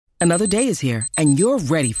Another day is here, and you're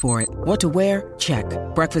ready for it. What to wear? Check.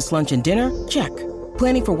 Breakfast, lunch, and dinner? Check.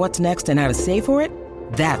 Planning for what's next and how to save for it?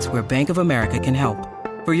 That's where Bank of America can help.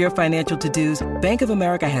 For your financial to-dos, Bank of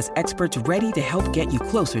America has experts ready to help get you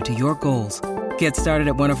closer to your goals. Get started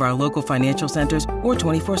at one of our local financial centers or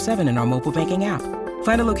 24/7 in our mobile banking app.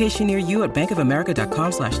 Find a location near you at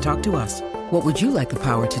bankofamerica.com/talktous. What would you like the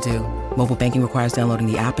power to do? Mobile banking requires downloading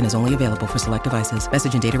the app and is only available for select devices.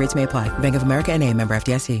 Message and data rates may apply. Bank of America N.A., member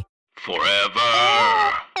FDIC. Forever.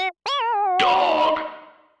 Dog.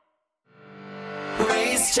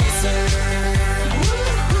 Race Chaser.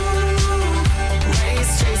 Woo-hoo.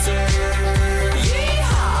 Race Chaser.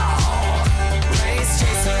 Yeehaw. Race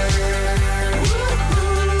Chaser.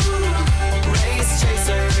 Woo-hoo. Race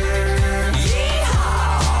Chaser.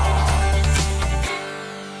 Yeehaw.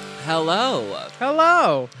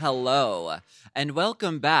 Hello, and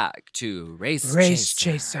welcome back to Race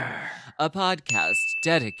Chaser, a podcast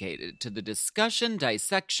dedicated to the discussion,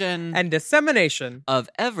 dissection, and dissemination of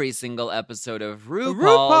every single episode of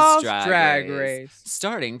RuPaul's Drag Race, Race.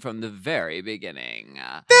 starting from the very beginning.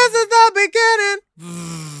 This is the beginning.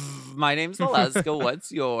 My name's Alaska.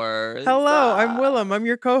 What's yours? Hello, I'm Willem. I'm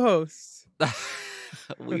your co-host.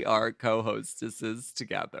 We are co-hostesses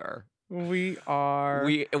together. We are.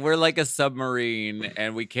 We're like a submarine,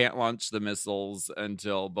 and we can't launch the missiles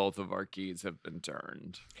until both of our keys have been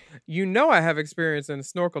turned. You know I have experience in the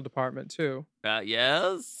snorkel department, too.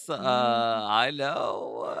 Yes, I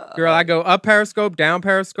know. Girl, I go up periscope, down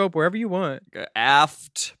periscope, wherever you want.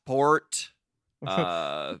 Aft, port,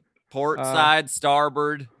 port side,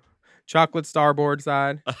 starboard. Chocolate starboard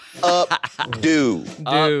side. Up, do.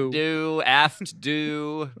 Up, do, aft,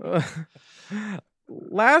 do.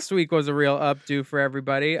 Last week was a real updo for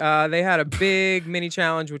everybody. They had a big mini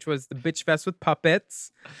challenge, which was the Bitch Fest with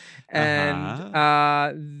puppets. And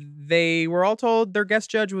they were all told their guest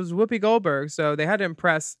judge was Whoopi Goldberg. So they had to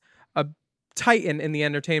impress a titan in the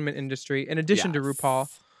entertainment industry, in addition to RuPaul.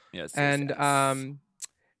 Yes. And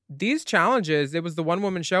these challenges, it was the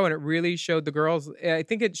one-woman show, and it really showed the girls. I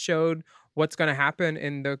think it showed what's going to happen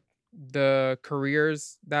in the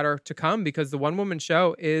careers that are to come, because the one-woman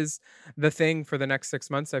show is the thing for the next 6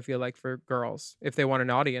 months, I feel like, for girls, if they want an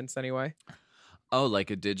audience anyway. Oh, like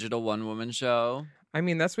a digital one-woman show? I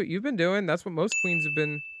mean, that's what you've been doing. That's what most queens have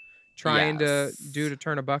been trying to do to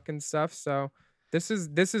turn a buck and stuff. So this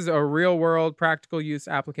is a real-world practical use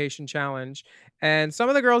application challenge. And some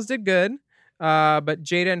of the girls did good, but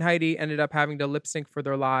Jada and Heidi ended up having to lip sync for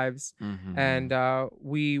their lives. Mm-hmm. And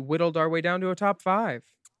we whittled our way down to a top 5.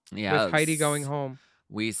 Yes. With Heidi going home.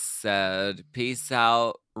 We said, peace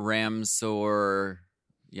out, Ramsor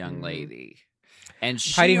young lady. And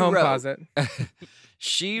she Heidi Home wrote, Closet.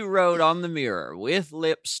 She wrote on the mirror with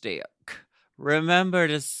lipstick, remember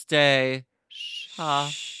to stay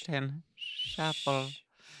soft and supple.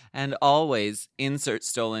 And always insert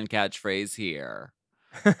stolen catchphrase here.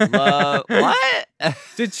 What?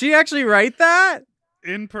 Did she actually write that?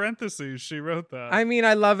 In parentheses, she wrote that. I mean,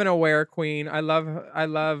 I love an aware queen. I love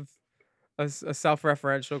a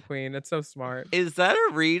self-referential queen. It's so smart. Is that a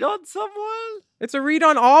read on someone? It's a read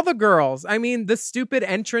on all the girls. I mean, the stupid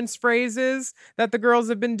entrance phrases that the girls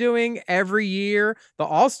have been doing every year. The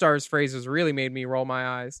All-Stars phrases really made me roll my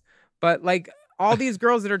eyes. But like all these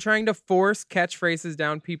girls that are trying to force catchphrases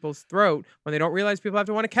down people's throat when they don't realize people have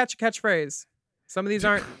to want to catch a catchphrase. Some of these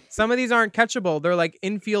aren't catchable. They're like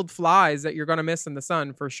infield flies that you're going to miss in the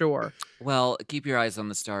sun for sure. Well, keep your eyes on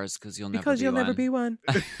the stars because you'll never be one.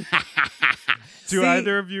 Do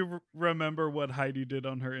either of you remember what Heidi did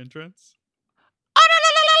on her entrance?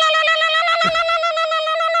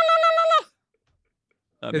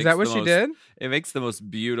 Is that what she did? It makes the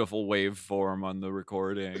most beautiful waveform on the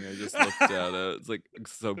recording. I just looked at it. It's like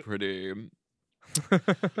so pretty.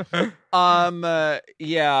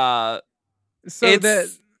 Yeah. So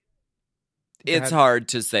it's hard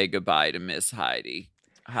to say goodbye to Miss Heidi.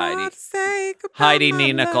 Heidi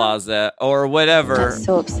Nina Closet or whatever. That's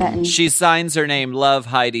so upsetting. She signs her name Love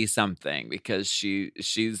Heidi something because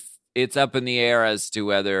it's up in the air as to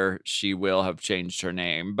whether she will have changed her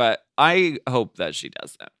name, but I hope that she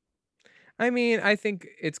doesn't. I mean, I think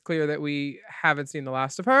it's clear that we haven't seen the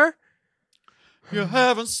last of her. You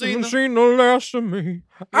haven't seen the last of me.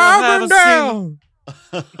 I've been down.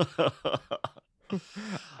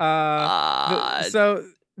 So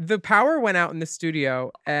the power went out in the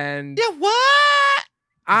studio, and yeah, what?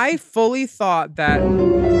 I fully thought that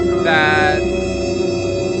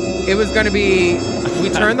it was going to be we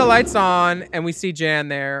turn the lights on and we see Jan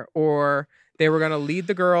there, or they were going to lead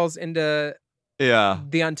the girls into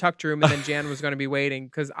the untucked room, and then Jan was going to be waiting.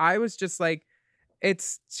 Because I was just like,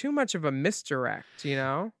 it's too much of a misdirect, you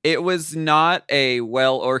know? It was not a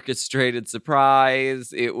well orchestrated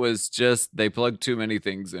surprise. It was just they plugged too many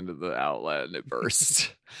things into the outlet and it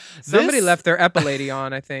burst. Somebody This- left their Epilady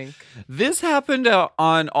on, I think. This happened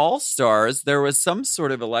on All Stars. There was some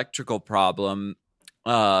sort of electrical problem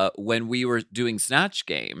when we were doing Snatch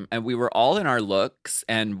Game, and we were all in our looks,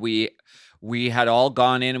 and we had all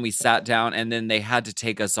gone in and we sat down, and then they had to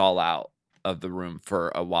take us all out of the room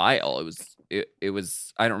for a while. It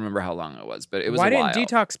was I don't remember how long it was, but it was Why a while. didn't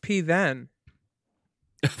Detox pee then?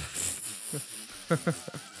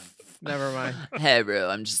 Never mind. Hey, bro,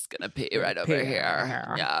 I'm just gonna pee right over Pee here.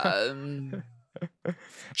 here. Yeah.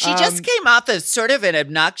 She Um, just came off as sort of an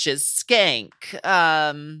obnoxious skank.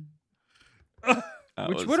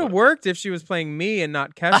 Which would have worked if she was playing me and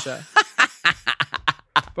not Kesha.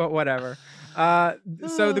 But whatever.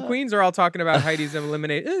 So the queens are all talking about Heidi's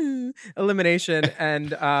elimination,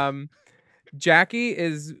 and Jackie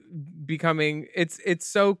is becoming. It's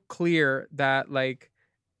so clear that like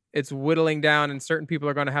it's whittling down, and certain people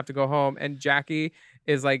are going to have to go home, and Jackie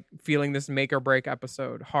is like feeling this make or break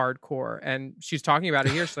episode hardcore, and she's talking about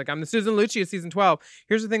it here. She's like, "I'm the Susan Lucci of season 12."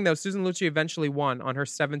 Here's the thing, though: Susan Lucci eventually won on her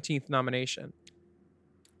 17th nomination,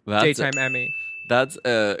 daytime Emmy. That's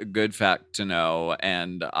a good fact to know,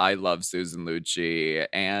 and I love Susan Lucci,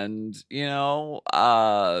 and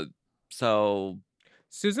so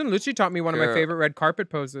Susan Lucci taught me one of my Girl. favorite red carpet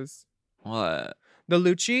poses. what? The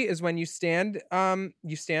Lucci is when you stand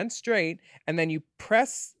straight, and then you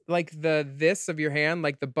press like this of your hand,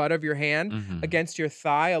 like the butt of your hand Mhm. against your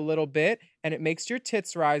thigh a little bit, and it makes your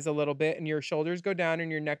tits rise a little bit, and your shoulders go down, and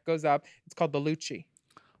your neck goes up. It's called the Lucci.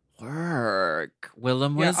 Work,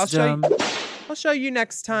 Willem Yeah, Wisdom. I'll show you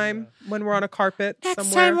next time when we're on a carpet somewhere.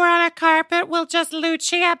 Next time we're on a carpet, we'll just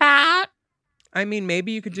Lucci about. I mean,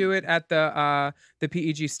 maybe you could do it at the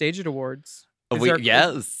PEG Staged Awards. Is there-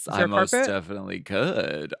 Yes, there I a most carpet? definitely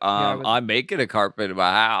could. I would- I'm making a carpet in my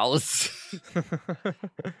house.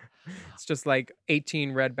 It's just like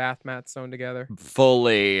 18 red bath mats sewn together.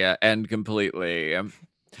 Fully and completely.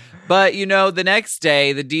 But the next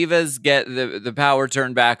day the divas get the power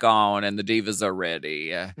turned back on, and the divas are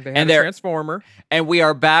ready. They had And a they're transformer. and we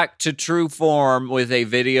are back to true form with a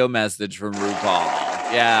video message from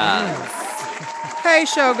RuPaul. Yeah. Hey,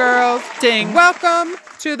 showgirls. Ding. Welcome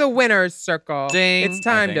to the winner's circle. Ding, It's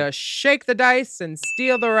time I to think. shake the dice and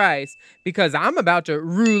steal the rice, because I'm about to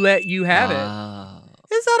roulette you have it. Ah.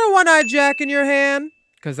 Is that a one-eyed jack in your hand?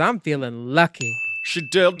 Because I'm feeling lucky. She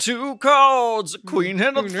dealt 2 cards, a queen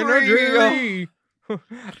and a 3.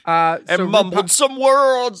 And And mumbled some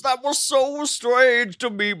words that were so strange to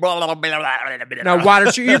me. Now, why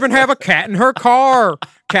does she even have a cat in her car?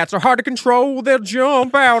 Cats are hard to control. They'll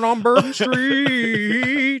jump out on Bourbon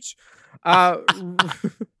Street.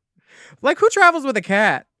 Like, who travels with a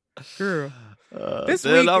cat? Girl. This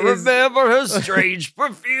then week I is- remember her strange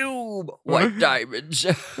perfume, white diamonds.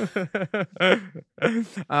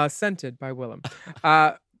 Scented by Willem.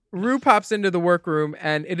 Rue pops into the workroom,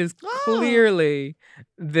 and it is Oh. clearly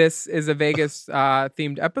this is a Vegas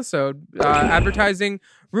themed episode advertising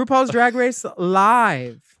RuPaul's Drag Race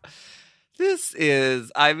Live. This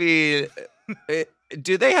is, I mean,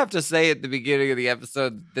 do they have to say at the beginning of the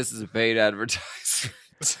episode, this is a paid advertisement?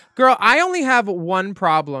 Girl, I only have one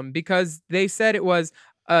problem, because they said it was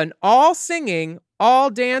an all singing, all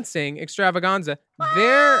dancing extravaganza.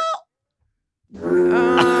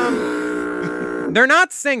 They're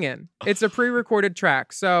not singing. It's a pre-recorded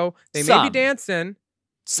track, so they may be Some. dancing.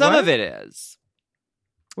 Some What? of it is.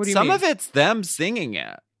 What do you Some mean? of it's them singing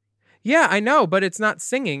it. Yeah, I know, but it's not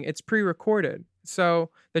singing. It's pre-recorded. So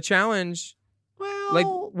the challenge, Well, like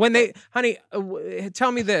when they, honey,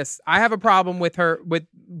 tell me this. I have a problem with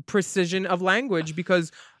precision of language,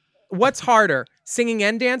 because what's harder, singing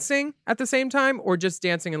and dancing at the same time, or just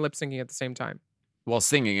dancing and lip syncing at the same time? well,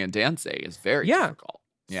 singing and dancing is very Yeah. difficult.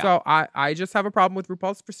 Yeah. So I just have a problem with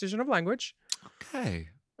RuPaul's precision of language. Okay.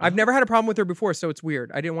 I've never had a problem with her before, so it's weird.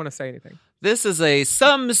 I didn't want to say anything. This is a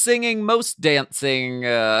some singing, most dancing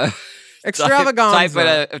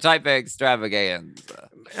Extravaganza. type of extravaganza.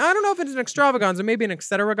 I don't know if it's an extravaganza, maybe an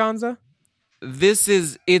extravaganza.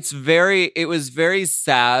 It was very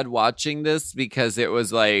sad watching this, because it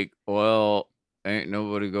was like, well, ain't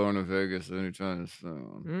nobody going to Vegas anytime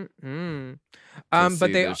soon. Mm-mm. To But see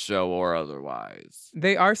they the show or otherwise.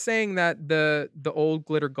 They are saying that the old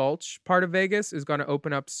Glitter Gulch part of Vegas is going to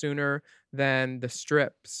open up sooner than the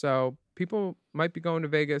Strip. So people might be going to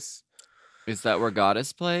Vegas. Is that where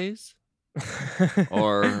Goddess plays?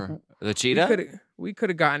 Or the cheetah? we could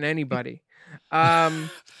have gotten anybody.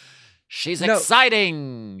 She's No.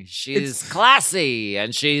 exciting. She's It's- classy,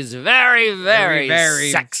 and she's very, very,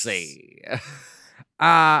 very sexy.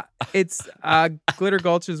 It's Glitter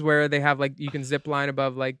Gulch is where they have like you can zip line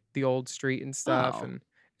above like the old street and stuff, Oh. and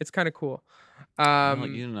it's kind of cool. Well,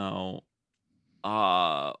 you know.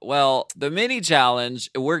 Well, the mini challenge,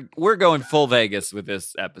 we're going full Vegas with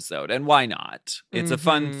this episode, and why not? It's a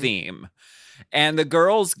fun Mhm. theme. And the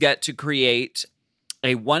girls get to create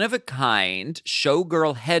a one-of-a-kind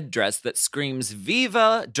showgirl headdress that screams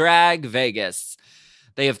Viva Drag Vegas.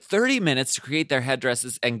 They have 30 minutes to create their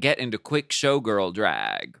headdresses and get into quick showgirl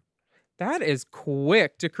drag. That is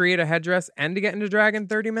quick to create a headdress and to get into drag in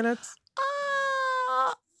 30 minutes.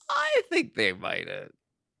 I think they might have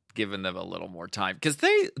given them a little more time because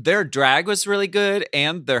their drag was really good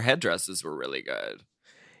and their headdresses were really good.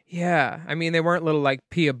 Yeah, I mean they weren't little like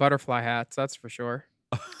Pia butterfly hats, that's for sure.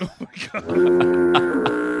 Oh my god.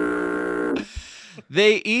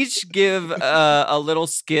 They each give a little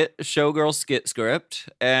showgirl skit script,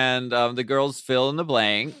 and the girls fill in the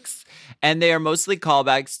blanks. And they are mostly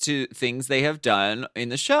callbacks to things they have done in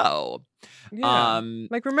the show. Yeah.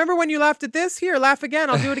 Like, remember when you laughed at this? Here, laugh again.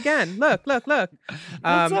 I'll do it again. Look. That's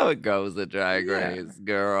how it goes at Drag yeah. Race,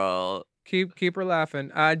 girl. Keep her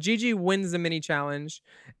laughing. Gigi wins the mini challenge,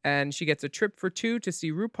 and she gets a trip for two to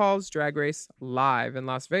see RuPaul's Drag Race live in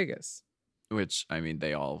Las Vegas. Which, I mean,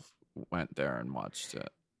 they all went there and watched it.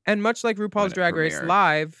 And much like When RuPaul's it Drag Race premiered.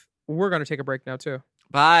 live, we're going to take a break now, too.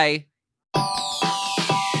 Bye.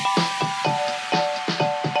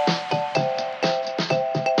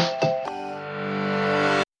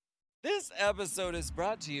 This episode is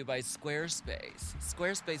brought to you by Squarespace.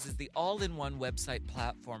 Squarespace is the all-in-one website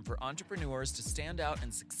platform for entrepreneurs to stand out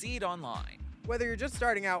and succeed online. Whether you're just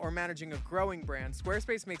starting out or managing a growing brand,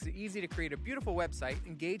 Squarespace makes it easy to create a beautiful website,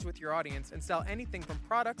 engage with your audience, and sell anything from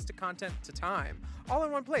products to content to time, all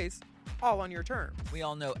in one place, all on your terms. We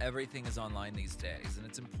all know everything is online these days, and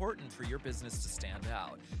it's important for your business to stand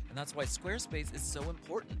out. And that's why Squarespace is so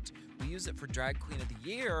important. We use it for Drag Queen of the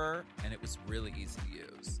Year, and it was really easy to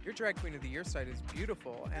use. Your Drag Queen of the Year site is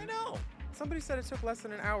beautiful, I and know. somebody said it took less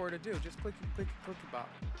than an hour to do. Just click bot.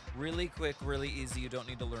 Really quick, really easy. You don't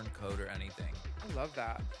need to learn code or anything. I love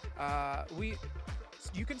that.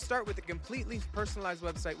 You can start with a completely personalized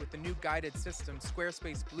website with the new guided system,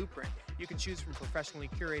 Squarespace Blueprint. You can choose from professionally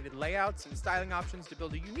curated layouts and styling options to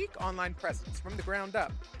build a unique online presence from the ground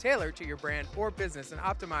up, tailored to your brand or business and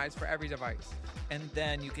optimized for every device. And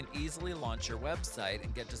then you can easily launch your website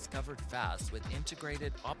and get discovered fast with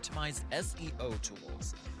integrated, optimized SEO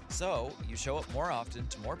tools. So you show up more often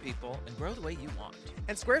to more people and grow the way you want.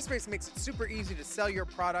 And Squarespace makes it super easy to sell your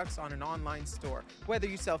products on an online store, whether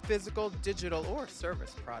you sell physical, digital, or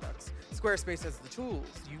service products. Squarespace has the tools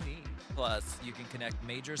you need. Plus, you can connect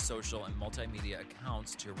major social and multimedia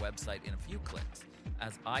accounts to your website in a few clicks,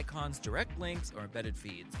 as icons, direct links, or embedded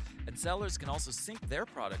feeds. And sellers can also sync their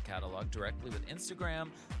product catalog directly with Instagram,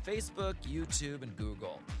 Facebook, YouTube, and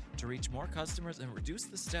Google to reach more customers and reduce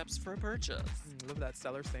the steps for a purchase. Love that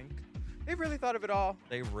seller sync. They've really thought of it all.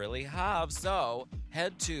 They really have. So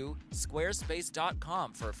head to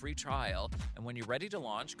squarespace.com for a free trial. And when you're ready to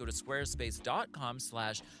launch, go to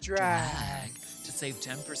squarespace.com/drag to save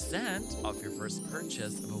 10% off your first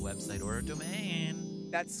purchase of a website or a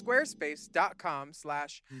domain. That's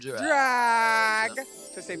squarespace.com/drag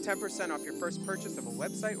to save 10% off your first purchase of a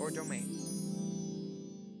website or domain.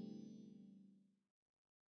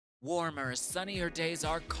 Warmer, sunnier days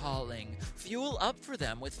are calling. Fuel up for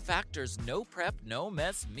them with Factor's no prep, no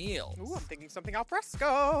mess meals. Ooh, I'm thinking something al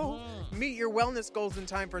fresco. Meet your wellness goals in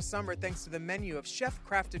time for summer thanks to the menu of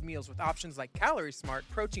chef-crafted meals with options like Calorie Smart,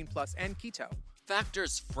 Protein Plus, and Keto.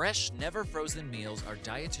 Factor's fresh, never frozen meals are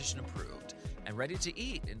dietitian approved and ready to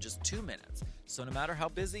eat in just 2 minutes. So no matter how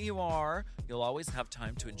busy you are, you'll always have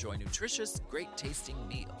time to enjoy nutritious, great-tasting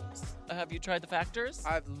meals. Have you tried the Factors?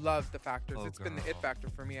 I've loved the Factors. Oh, It's been the girl. it factor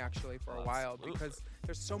for me actually for a while because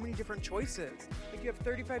there's so many different choices. Like you have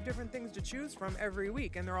 35 different things to choose from every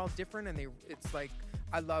week, and they're all different. And it's like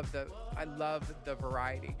I love the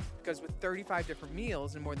variety because with 35 different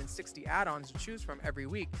meals and more than 60 add-ons to choose from every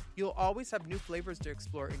week, you'll always have new flavors to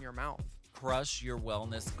explore in your mouth. Crush your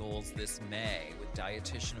wellness goals this May with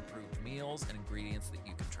dietitian-approved meals and ingredients that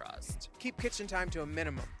you can trust. Keep kitchen time to a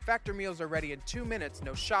minimum. Factor meals are ready in 2 minutes.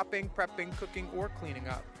 No shopping, prepping, cooking, or cleaning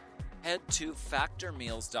up. Head to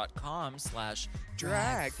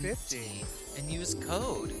factormeals.com/drag50 and use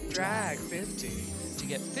code Drag50. to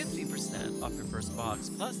get 50% off your first box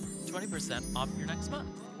plus 20% off your next month.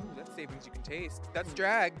 Ooh, that's savings you can taste. That's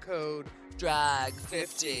drag code Drag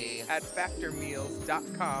 50. at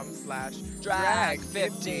factormeals.com/drag50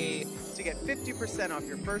 Drag50 to get 50% off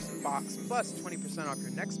your first box plus 20% off your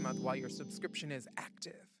next month while your subscription is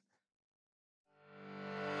active.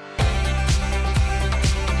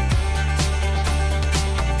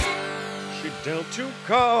 She dealt 2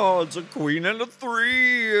 cards, a queen and a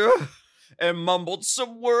 3, and mumbled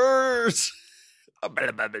some words.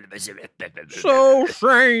 So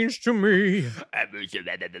strange to me.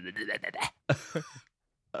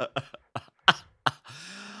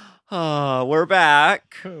 We're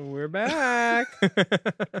back. We're back.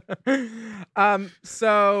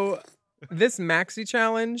 So this maxi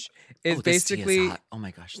challenge is basically hot. Oh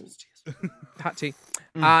my gosh, this tea is hot tea.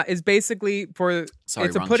 Is basically for Sorry,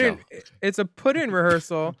 it's a wrong put in show. it's a put in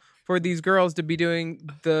rehearsal for these girls to be doing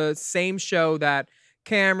the same show that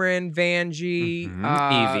Cameron, Vanjie,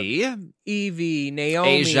 Evie,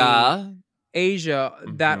 Naomi, Asia,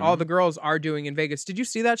 that all the girls are doing in Vegas. Did you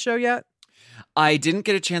see that show yet? I didn't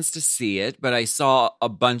get a chance to see it, but I saw a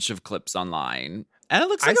bunch of clips online, and it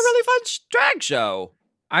looks like a really fun drag show.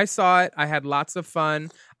 I saw it. I had lots of fun.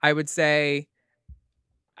 I would say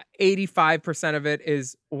 85% of it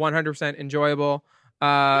is 100% enjoyable.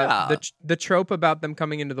 The trope about them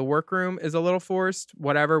coming into the workroom is a little forced.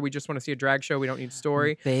 Whatever. We just want to see a drag show. We don't need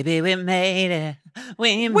story. Baby, we made it.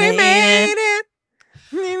 We made it.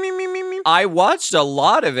 I watched a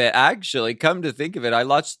lot of it, actually. Come to think of it, I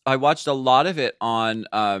watched a lot of it on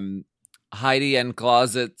Heidi and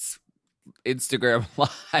Closet's Instagram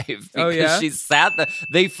Live because she sat there.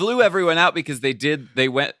 They flew everyone out because they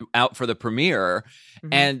went out for the premiere,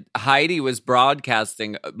 and Heidi was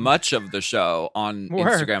broadcasting much of the show on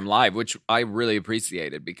Instagram Live, which I really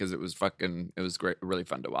appreciated because it was great, really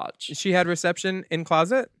fun to watch. She had reception in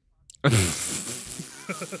Closet.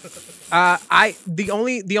 The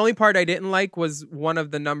only part I didn't like was one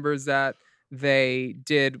of the numbers that they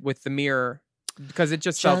did with the mirror, because it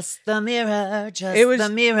just felt the mirror, the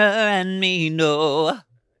mirror and me, no.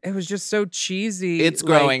 It was just so cheesy. It's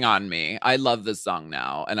growing on me. I love this song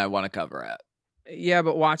now, and I want to cover it. Yeah,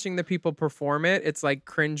 but watching the people perform it, it's like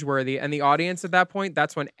cringeworthy. And the audience at that point,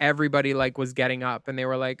 that's when everybody like was getting up, and they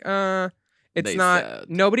were like, It's not.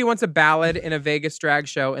 Nobody wants a ballad in a Vegas drag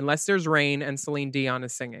show unless there's rain and Celine Dion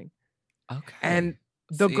is singing. Okay. And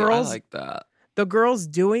the girls, I like that. The girls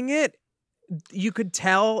doing it, you could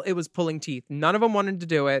tell it was pulling teeth. None of them wanted to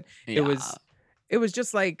do it. Yeah. It was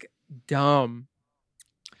just like dumb.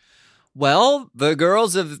 Well, the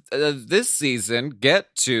girls of this season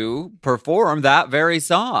get to perform that very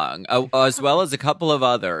song, as well as a couple of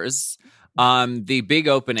others. The big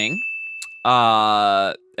opening.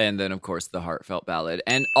 And then, of course, the heartfelt ballad,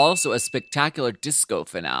 and also a spectacular disco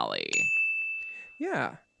finale.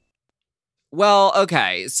 Yeah. Well,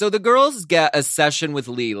 okay. So the girls get a session with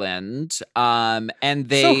Leland, and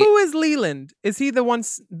they. So who is Leland? Is he the one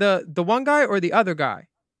guy or the other guy?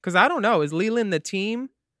 Because I don't know. Is Leland the team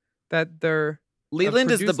that they're?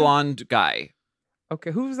 Leland is the blonde guy.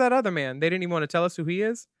 Okay, who's that other man? They didn't even want to tell us who he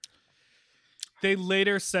is. They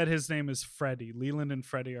later said his name is Freddie. Leland and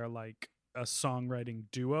Freddie are like a songwriting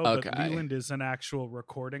duo, Okay. but Leland is an actual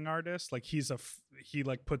recording artist. Like he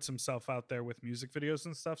like puts himself out there with music videos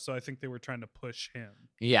and stuff. So I think they were trying to push him.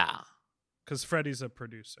 Yeah. Because Freddie's a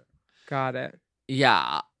producer. Got it.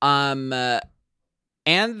 Yeah. And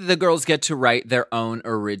the girls get to write their own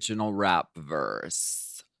original rap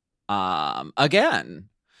verse. Again.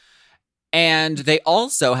 And they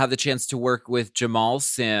also have the chance to work with Jamal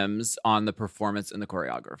Sims on the performance and the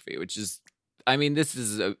choreography, which is, I mean, this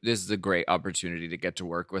is a great opportunity to get to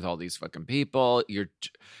work with all these fucking people. You're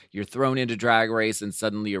thrown into Drag Race, and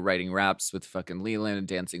suddenly you're writing raps with fucking Leland and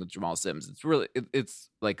dancing with Jamal Sims. It's really, it's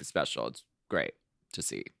like special. It's great to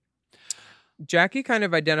see. Jackie kind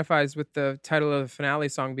of identifies with the title of the finale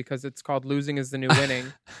song because it's called "Losing Is the New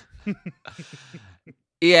Winning."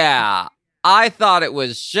 Yeah. I thought it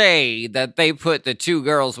was shade that they put the two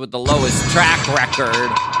girls with the lowest track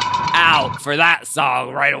record out for that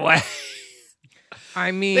song right away.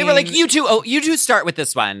 I mean, they were like, you two start with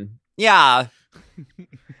this one. Yeah.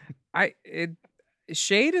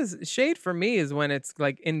 Shade for me is when it's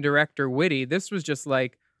like indirect or witty. This was just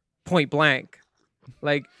like point blank.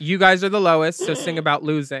 Like, you guys are the lowest, so sing about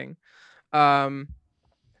losing. Is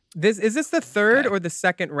this the third or the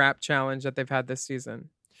second rap challenge that they've had this season?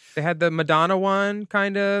 They had the Madonna one,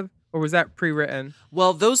 kind of, or was that pre-written?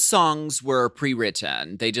 Well, those songs were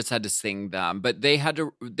pre-written. They just had to sing them, but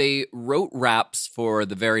they wrote raps for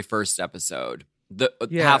the very first episode.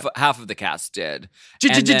 Half of the cast did.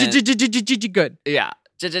 Good. Yeah.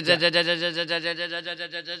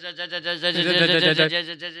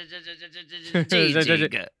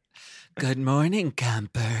 Good morning,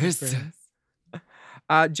 campers.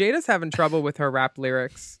 Jada's having trouble with her rap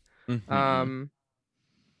lyrics. Mhm.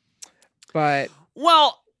 But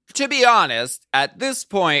Well, to be honest, at this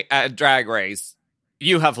point at Drag Race,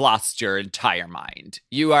 you have lost your entire mind.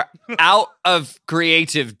 You are out of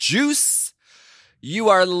creative juice. You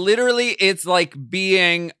are literally, it's like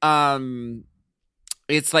being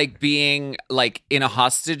like in a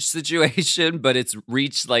hostage situation, but it's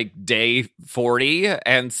reached like day 40.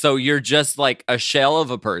 And so you're just like a shell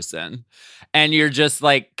of a person. And you're just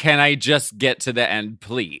like, can I just get to the end,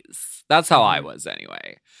 please? That's how I was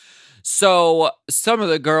anyway. So some of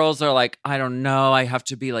the girls are like, I don't know, I have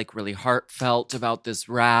to be like really heartfelt about this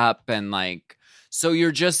rap. And like, so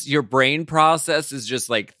you're just, your brain process is just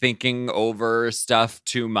like thinking over stuff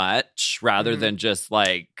too much rather than just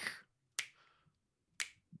like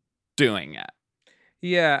doing it.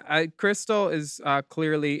 yeah, Crystal is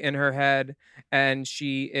clearly in her head, and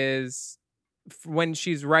she is when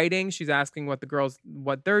she's writing, she's asking what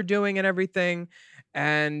they're doing and everything.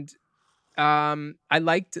 And I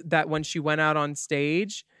liked that when she went out on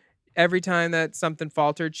stage, every time that something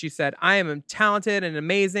faltered, she said, I am talented and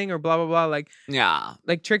amazing, or blah blah blah. Yeah.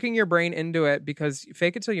 Like tricking your brain into it, because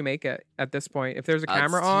fake it till you make it at this point. If there's a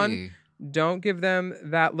camera That's on, tea. don't give them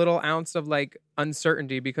that little ounce of like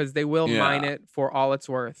uncertainty, because they will mine Yeah. it for all it's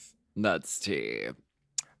worth. That's tea.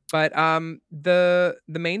 But the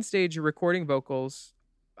main stage recording vocals,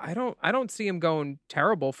 I don't see him going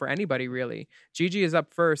terrible for anybody really. Gigi is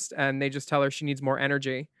up first, and they just tell her she needs more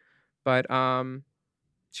energy. But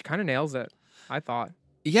she kind of nails it, I thought.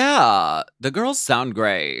 Yeah. The girls sound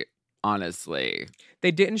great, honestly.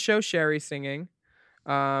 They didn't show Sherry singing,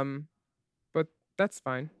 but that's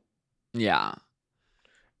fine. Yeah.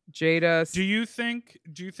 Jada, Do you think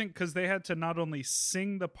because they had to not only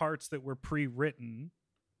sing the parts that were pre-written,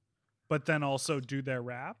 but then also do their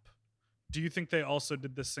rap? Do you think they also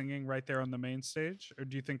did the singing right there on the main stage, or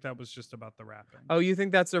do you think that was just about the rapping? oh, you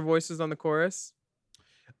think that's their voices on the chorus?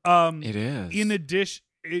 It is. In addition,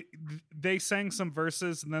 they sang some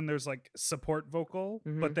verses, and then there's like support vocal,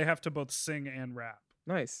 but they have to both sing and rap.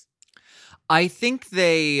 Nice. I think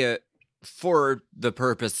they, for the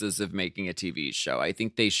purposes of making a TV show, I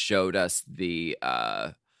think they showed us the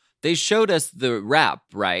rap,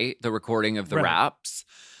 right? The recording of the Right. raps.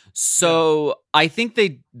 So I think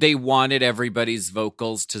they wanted everybody's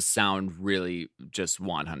vocals to sound really just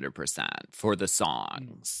 100% for the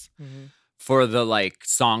songs. For the like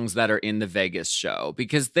songs that are in the Vegas show,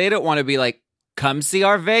 because they don't want to be like, come see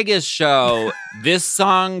our Vegas show. This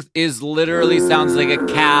song is literally sounds like a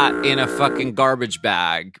cat in a fucking garbage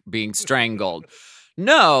bag being strangled.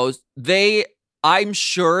 No, I'm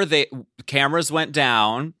sure cameras went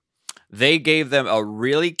down. They gave them a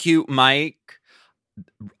really cute mic,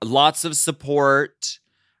 lots of support,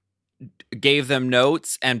 gave them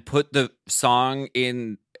notes, and put the song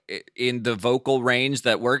in the vocal range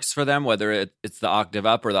that works for them, whether it's the octave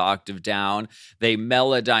up or the octave down. They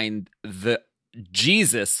melodined the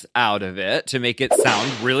Jesus out of it to make it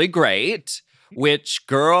sound really great. Which,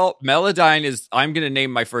 girl, Melodyne is, I'm going to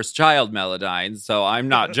name my first child Melodyne, so I'm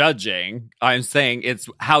not judging. I'm saying it's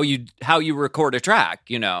how you record a track,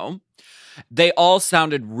 you know? They all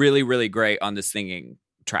sounded really, really great on the singing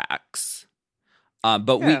tracks.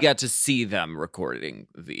 But we Yeah. get to see them recording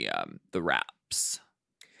the raps.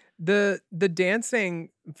 The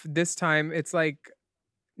dancing this time, it's like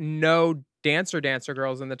no dancer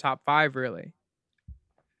girls in the top 5 really.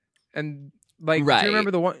 And like, do Right. you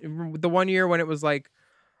remember the one year when it was like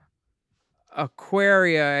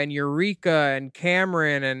Aquaria and Eureka and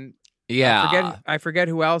Cameron and Yeah. I forget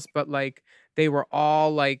who else, but like they were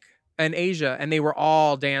all like in Asia, and they were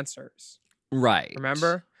all dancers. Right.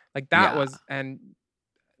 Remember? Like that Yeah. was, and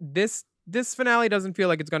this finale doesn't feel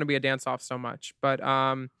like it's going to be a dance off so much. But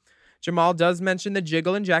Jamal does mention the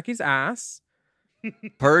jiggle in Jackie's ass.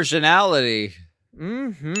 Personality.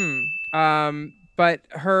 But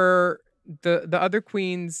the other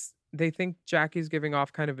queens, they think Jackie's giving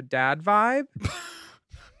off kind of a dad vibe.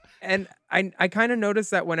 And I kind of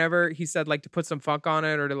noticed that whenever he said like to put some funk on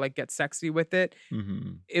it or to like get sexy with it,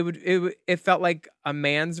 Mm-hmm. it felt like a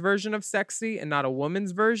man's version of sexy and not a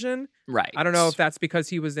woman's version. Right. I don't know if that's because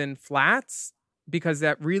he was in flats, because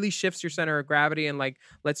that really shifts your center of gravity and like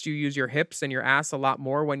lets you use your hips and your ass a lot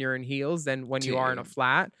more when you're in heels than when you are in a Dude.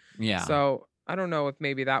 flat. Yeah. So I don't know if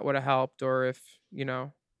maybe that would have helped, or if,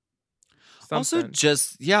 Also, something.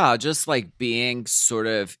 just like being sort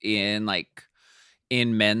of in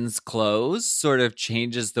men's clothes sort of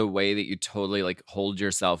changes the way that you totally like hold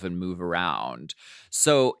yourself and move around.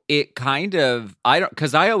 So it kind of,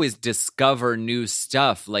 because I always discover new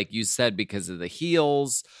stuff, like you said, because of the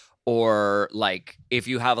heels or like if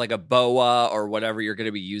you have like a boa or whatever you're going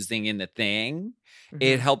to be using in the thing,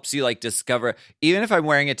 it helps you like discover. Even if I'm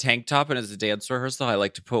wearing a tank top and it's a dance rehearsal, I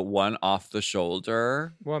like to put one off the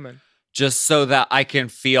shoulder Woman. just so that I can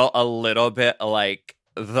feel a little bit like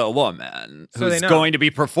the woman So they who's know. going to be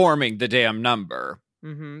performing the damn number.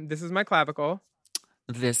 This is my clavicle.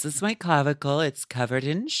 This is my clavicle. It's covered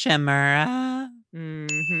in shimmer.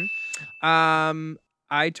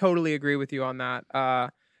 I totally agree with you on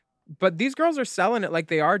that. But these girls are selling it like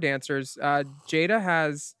they are dancers. Jada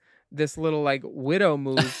has this little like widow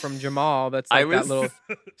move from Jamal. That's I like that was little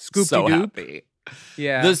scoop so doop. happy.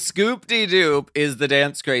 Yeah. The scoop-de-doop is the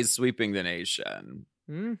dance craze sweeping the nation.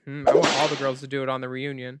 I want all the girls to do it on the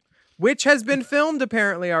reunion, which has been filmed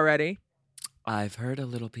apparently already. I've heard a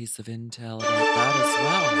little piece of intel about that as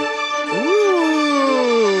well.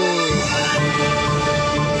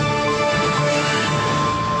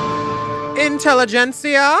 Ooh.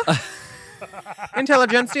 Intelligentsia.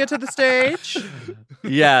 Intelligentsia to the stage.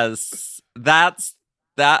 Yes, that's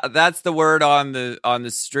the word on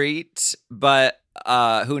the street, but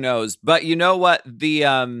who knows? But you know what? The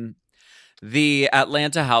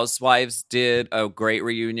Atlanta Housewives did a great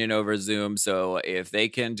reunion over Zoom, so if they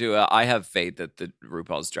can do it, I have faith that the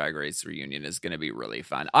RuPaul's Drag Race reunion is going to be really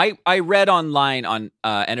fun. I read online on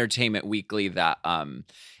Entertainment Weekly that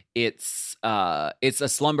it's a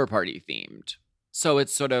slumber party themed. So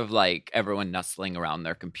it's sort of like everyone nestling around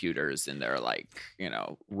their computers in their like,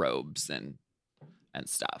 robes and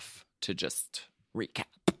stuff to just recap.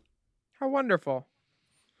 How wonderful.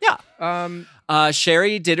 Yeah.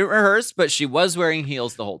 Sherry didn't rehearse, but she was wearing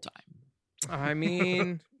heels the whole time. I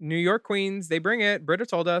mean, New York queens, they bring it. Britta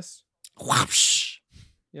told us. Whoosh.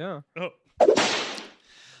 Yeah. Oh.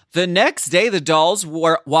 The next day, the dolls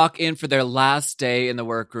walk in for their last day in the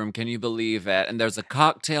workroom. Can you believe it? And there's a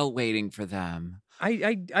cocktail waiting for them.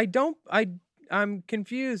 I'm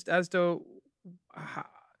confused as to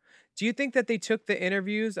do you think that they took the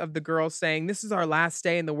interviews of the girls saying this is our last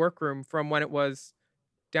day in the workroom from when it was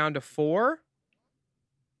down to 4?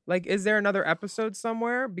 Like, is there another episode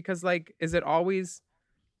somewhere? Because like, isn't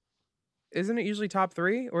it usually top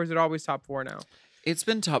 3 or is it always top 4 now? It's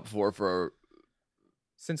been top 4 for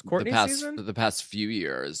Since Courtney's season? the past few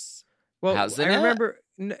years. Well, Hasn't I it? remember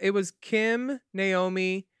it was Kim,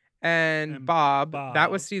 Naomi, and Bob.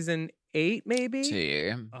 That was season 8, maybe. T.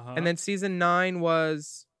 Uh-huh. And then season 9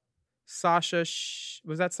 was Sasha.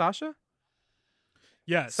 Was that Sasha?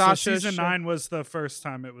 Yeah, Sasha so season Sh- 9 was the first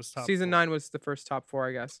time it was top Season 4. 9 was the first top 4,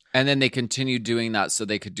 I guess. And then they continued doing that so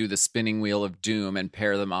they could do the spinning wheel of doom and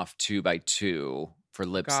pair them off 2 by 2 for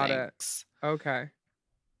lip Got it. syncs. Okay.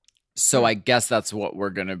 So I guess that's what we're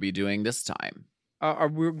going to be doing this time. Are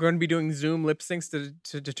we going to be doing Zoom lip syncs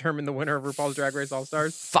to determine the winner of RuPaul's Drag Race All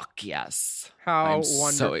Stars? Fuck yes. How I'm so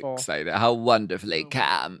wonderful. excited. How wonderfully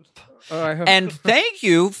camp. I hope- And thank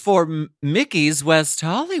you for Mickey's West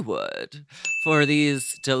Hollywood for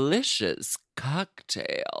these delicious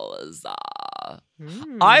cocktails.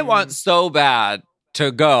 I want so bad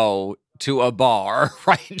to go to a bar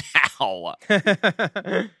right now.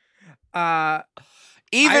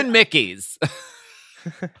 Even Mickey's.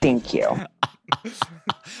 Thank you.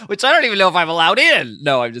 Which I don't even know if I'm allowed in.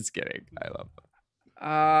 No, I'm just kidding. I love them.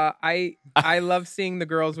 I love seeing the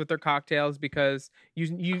girls with their cocktails because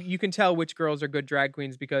you can tell which girls are good drag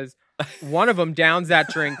queens because one of them downs that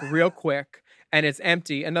drink real quick and it's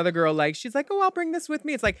empty. Another girl she's like, oh, I'll bring this with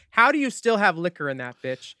me. It's like, how do you still have liquor in that,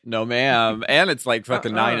 bitch? No, ma'am. And it's like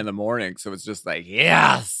fucking 9 in the morning. So it's just like,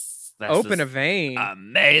 yes. Open a vein.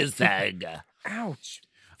 Amazing. Ouch.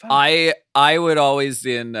 Fuck. I would always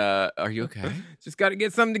are you okay? Just got to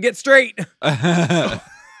get something to get straight.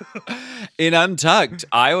 In Untucked,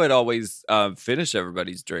 I would always finish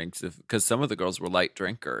everybody's drinks because some of the girls were light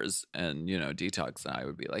drinkers and, Detox and I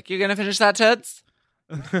would be like, you going to finish that, Toots?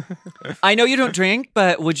 I know you don't drink,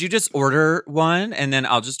 but would you just order one and then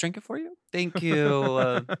I'll just drink it for you? Thank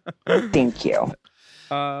you. Thank you.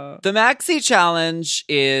 The Maxi Challenge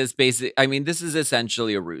is this is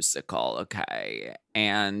essentially a rusical, okay?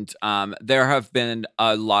 And there have been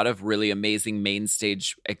a lot of really amazing main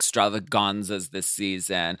stage extravaganzas this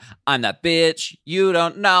season. I'm that bitch, you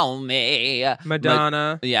don't know me.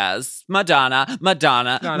 Madonna. Yes, Madonna,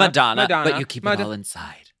 but you keep it all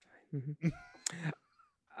inside.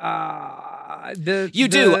 You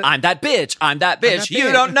do. I'm that bitch.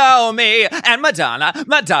 You don't know me. And Madonna.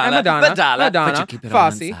 But you keep it all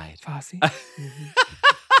Fosse. inside. Fosse.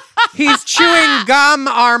 He's chewing gum,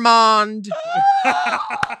 Armand.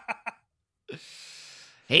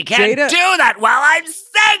 He can't Jada- do that while I'm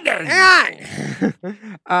singing.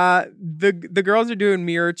 The girls are doing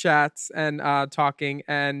mirror chats and talking,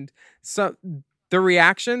 and so the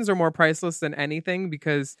reactions are more priceless than anything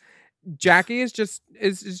because Jackie is just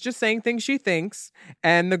saying things she thinks,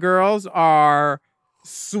 and the girls are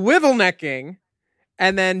swivel necking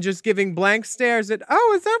and then just giving blank stares at,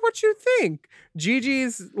 oh, is that what you think?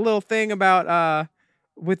 Gigi's little thing about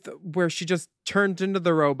with where she just turned into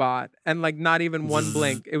the robot and like not even one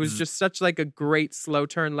blink. It was just such like a great slow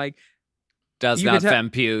turn. Like Does you not could tell-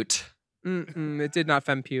 fempute. it did not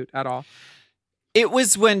fempute at all. It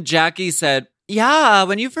was when Jackie said, yeah,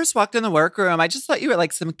 when you first walked in the workroom, I just thought you were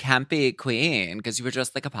like some campy queen because you were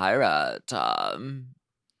dressed like a pirate.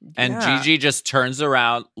 And Yeah. Gigi just turns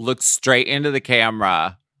around, looks straight into the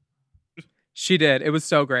camera. She did. It was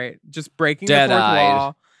so great. Just breaking the fourth Dead-eyed.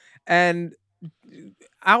 wall and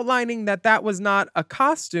outlining that was not a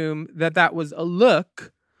costume, that was a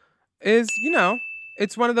look is,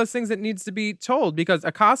 it's one of those things that needs to be told because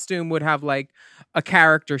a costume would have like a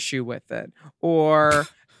character shoe with it or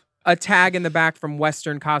a tag in the back from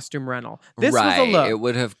Western Costume Rental. This was a look. It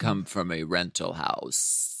would have come from a rental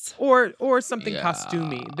house. Or something Yeah.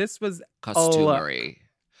 costumey. This was Costumery.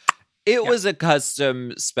 It Yeah. was a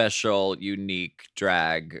custom, special, unique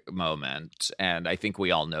drag moment. And I think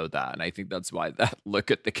we all know that. And I think that's why that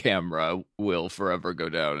look at the camera will forever go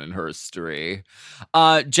down in history.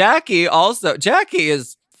 Jackie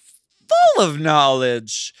is full of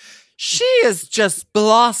knowledge. She is just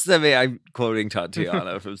blossoming. I'm quoting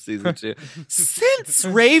Tatiana from season 2. Since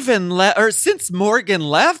since Morgan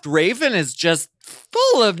left, Raven is just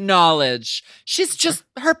full of knowledge.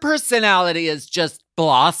 Her personality is just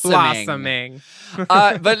blossoming.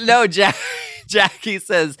 But no, Jackie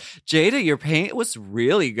says, Jada, your paint was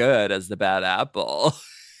really good as the bad apple.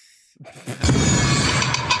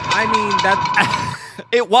 I mean, that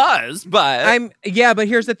It was, but but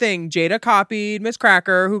here's the thing. Jada copied Miss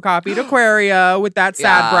Cracker, who copied Aquaria with that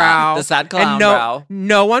sad brow. the sad clown and brow.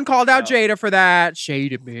 no one called out Jada for that.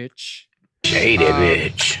 Shady bitch. Shady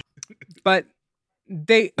bitch. But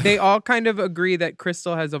they all kind of agree that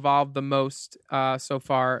Crystal has evolved the most so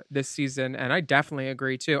far this season, and I definitely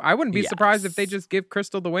agree too. I wouldn't be surprised if they just give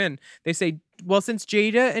Crystal the win. They say, well, since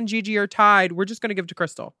Jada and Gigi are tied, we're just going to give it to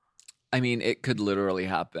Crystal. I mean, it could literally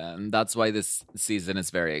happen. That's why this season is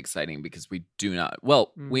very exciting because we do not.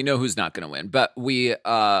 Well, we know who's not going to win, but we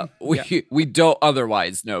don't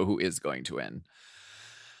otherwise know who is going to win.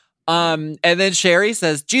 And then Sherry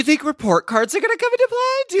says, "Do you think report cards are going to come into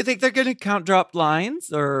play? Do you think they're going to count dropped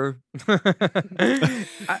lines or?"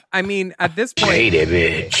 I mean, at this point, Shady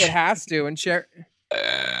bitch. it has to. And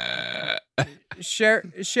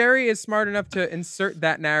Sherry is smart enough to insert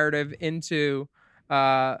that narrative into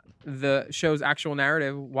the show's actual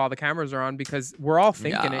narrative while the cameras are on because we're all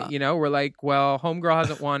thinking it, we're like, well, homegirl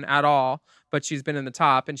hasn't won at all, but she's been in the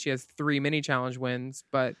top and she has 3 mini challenge wins,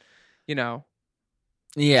 but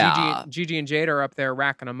Yeah. Gigi and Jada are up there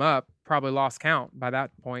racking them up, probably lost count by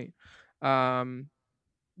that point.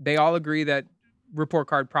 They all agree that report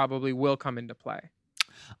card probably will come into play.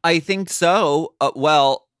 I think so.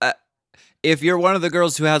 If you're one of the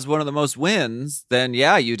girls who has one of the most wins, then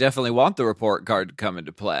yeah, you definitely want the report card to come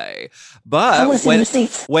into play. But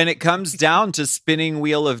when it comes down to spinning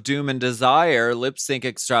Wheel of Doom and Desire, lip sync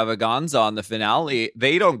extravaganza on the finale,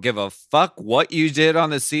 they don't give a fuck what you did on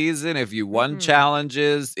the season. If you won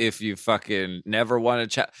challenges, if you fucking never won a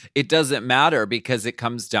it doesn't matter because it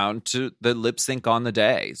comes down to the lip sync on the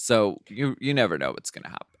day. So you never know what's going to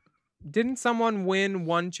happen. Didn't someone win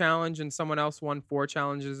 1 challenge and someone else won 4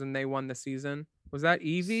 challenges and they won the season? Was that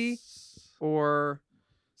Evie or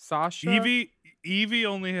Sasha? Evie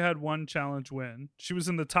only had 1 challenge win. She was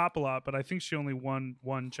in the top a lot, but I think she only won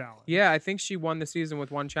 1 challenge. Yeah, I think she won the season with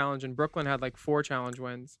 1 challenge, and Brooklyn had like 4 challenge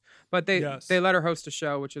wins. But they let her host a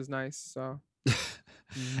show, which is nice. So.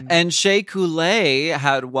 And Shea Coulee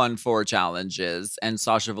had won 4 challenges, and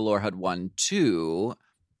Sasha Velour had won 2.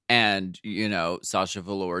 And, Sasha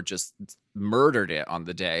Velour just murdered it on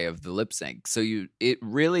the day of the lip sync. So the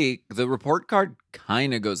report card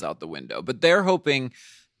kind of goes out the window. But they're hoping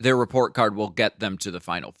their report card will get them to the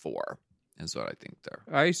final 4, is what I think there.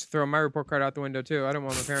 I used to throw my report card out the window, too. I didn't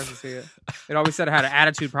want my parents to see it. It always said I had an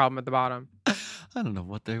attitude problem at the bottom. I don't know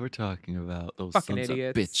what they were talking about. Those Fucking sons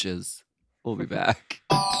idiots. of bitches. We'll be back.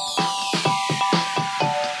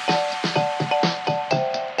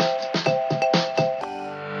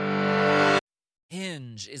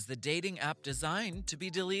 Hinge is the dating app designed to be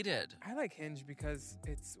deleted. I like Hinge because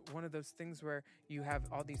it's one of those things where you have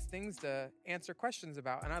all these things to answer questions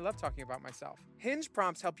about, and I love talking about myself. Hinge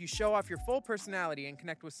prompts help you show off your full personality and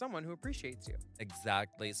connect with someone who appreciates you.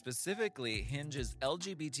 Exactly. Specifically, Hinge's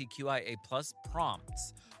LGBTQIA+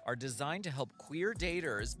 prompts are designed to help queer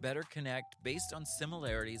daters better connect based on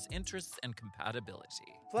similarities, interests, and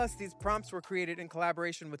compatibility. Plus, these prompts were created in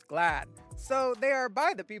collaboration with GLAAD, so they are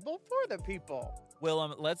by the people for the people.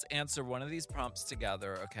 Willem, let's answer one of these prompts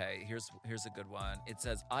together. Okay, here's a good one. It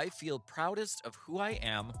says, I feel proudest of who I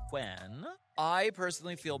am when... I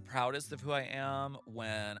personally feel proudest of who I am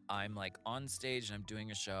when I'm like on stage and I'm doing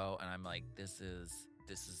a show and I'm like, this is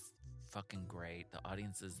fucking great. The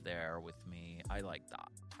audience is there with me. I like that.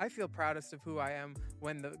 I feel proudest of who I am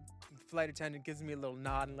when the flight attendant gives me a little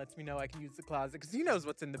nod and lets me know I can use the closet because he knows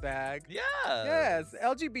what's in the bag. Yes,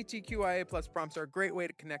 LGBTQIA+ prompts are a great way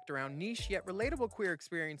to connect around niche yet relatable queer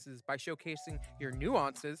experiences by showcasing your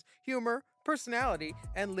nuances, humor, personality,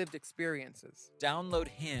 and lived experiences. Download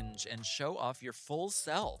Hinge and show off your full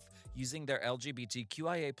self using their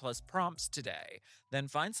LGBTQIA+ prompts today. Then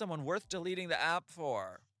find someone worth deleting the app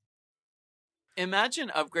for. Imagine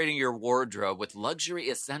upgrading your wardrobe with luxury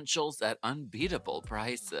essentials at unbeatable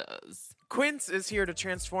prices. Quince is here to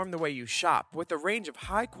transform the way you shop with a range of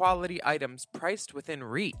high-quality items priced within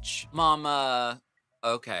reach. Mama,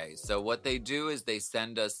 okay, so what they do is they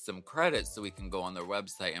send us some credits so we can go on their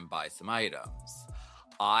website and buy some items.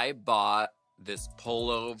 I bought this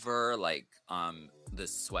pullover,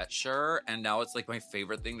 this sweatshirt, and now it's like my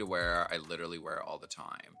favorite thing to wear. I literally wear it all the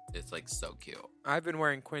time. It's like so cute. I've been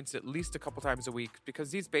wearing Quince at least a couple times a week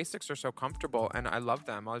because these basics are so comfortable and I love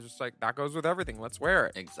them. I was just like, that goes with everything. Let's wear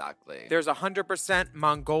it. Exactly. There's a 100%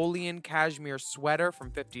 Mongolian cashmere sweater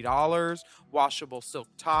from $50, washable silk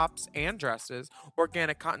tops and dresses,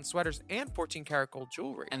 organic cotton sweaters, and 14-karat gold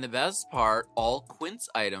jewelry. And the best part, all Quince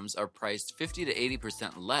items are priced 50 to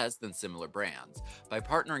 80% less than similar brands. By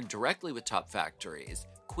partnering directly with top factories,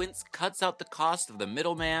 Quince cuts out the cost of the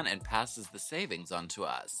middleman and passes the savings on to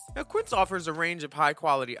us. Now, Quince offers a range of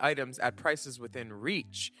high-quality items at prices within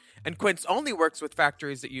reach. And Quince only works with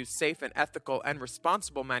factories that use safe and ethical and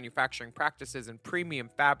responsible manufacturing practices in premium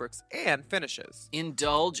fabrics and finishes.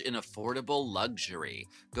 Indulge in affordable luxury.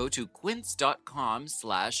 Go to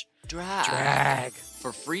quince.com/drag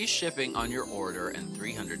for free shipping on your order and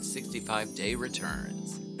 365-day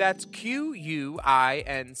returns. That's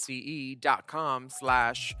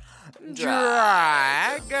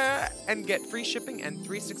QUINCE.com/drag and get free shipping and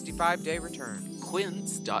 365-day return.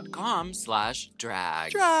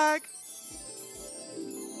 Quince.com/drag. Drag.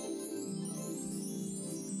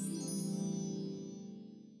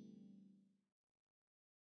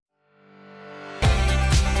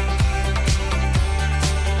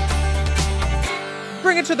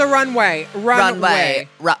 Bring it to the runway. Runway.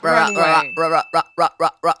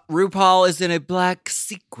 RuPaul is in a black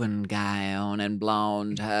sequin gown and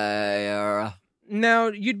blonde hair. Now,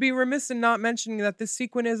 you'd be remiss in not mentioning that this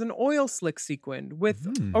sequin is an oil slick sequin with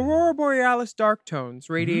Aurora Borealis dark tones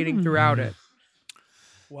radiating throughout it.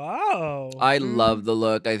 Wow. I love the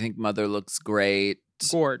look. I think Mother looks great.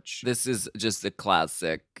 Gorge. This is just a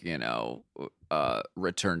classic,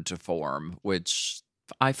 return to form, which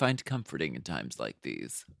I find comforting in times like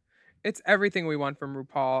these. It's everything we want from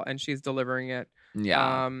RuPaul, and she's delivering it.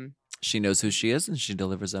 Yeah. She knows who she is, and she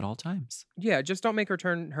delivers at all times. Yeah, just don't make her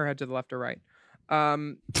turn her head to the left or right.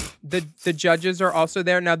 The judges are also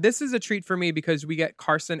there. Now, this is a treat for me because we get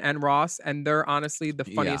Carson and Ross, and they're honestly the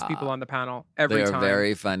funniest people on the panel every time. They're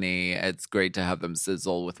very funny. It's great to have them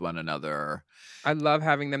sizzle with one another. I love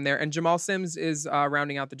having them there. And Jamal Sims is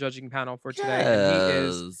rounding out the judging panel for today. And he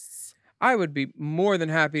is... I would be more than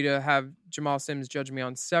happy to have Jamal Sims judge me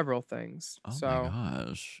on several things. Oh my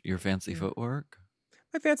gosh. Your fancy footwork?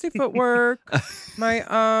 My fancy footwork. my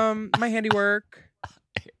handiwork.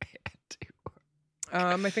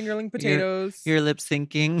 My fingerling potatoes. Your lip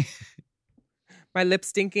syncing. My lip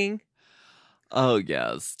stinking. Oh,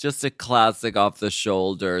 yes. Just a classic off the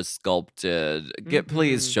shoulder sculpted.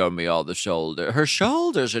 Please show me all the shoulder. Her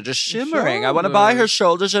shoulders are just shimmering. I want to buy her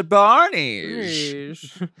shoulders at Barney's.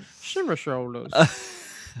 Yes. Shimmer shoulders.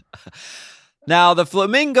 Now, the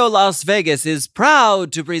Flamingo Las Vegas is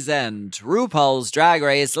proud to present RuPaul's Drag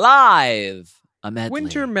Race Live. A medley.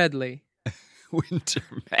 Winter medley. Winter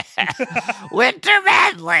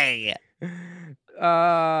medley.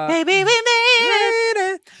 Baby, we made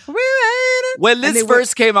it. We made it. When this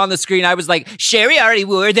first came on the screen, I was like, Sherry already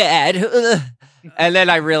wore that. And then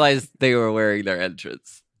I realized they were wearing their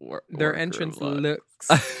entrance. Their entrance looks.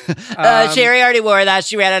 Sherry already wore that.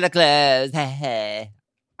 She ran out of clothes.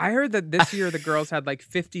 I heard that this year the girls had like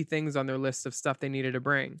 50 things on their list of stuff they needed to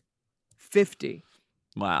bring. 50.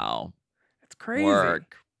 Wow. That's crazy.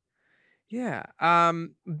 Work. Yeah.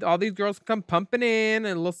 All these girls come pumping in, and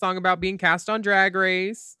a little song about being cast on Drag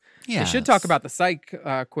Race. They should talk about the psych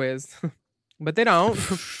quiz, but they don't.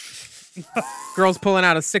 Girls pulling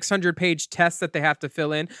out a 600-page test that they have to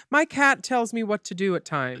fill in. My cat tells me what to do at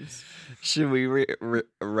times. Should we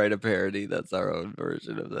write a parody that's our own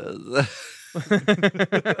version of this?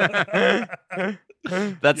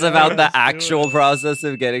 That's about the let's do actual it. process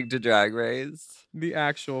of getting to Drag Race. The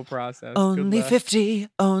actual process. Good Only luck.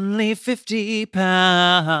 50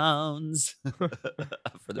 pounds for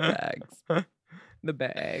the bags. The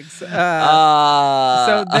bags. So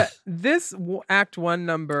this Act 1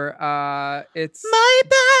 number, it's My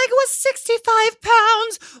bag was 65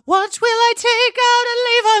 pounds. What will I take out and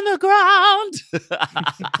leave on the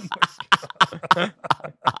ground?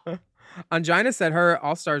 Angina said her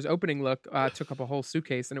All-Stars opening look took up a whole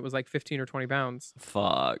suitcase, and it was like 15 or 20 pounds,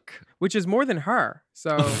 Fuck. which is more than her.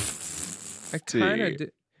 So I kind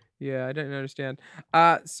of yeah, I didn't understand.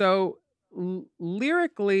 So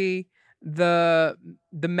lyrically, the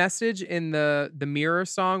message in the Mirror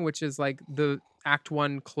song, which is like the Act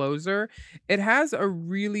 1 closer, it has a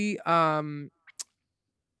really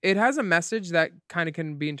it has a message that kind of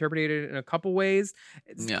can be interpreted in a couple ways.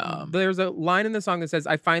 Yeah. There's a line in the song that says,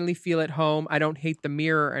 "I finally feel at home. I don't hate the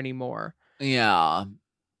mirror anymore." Yeah.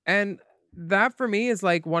 And that for me is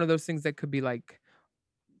like one of those things that could be like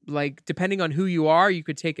depending on who you are, you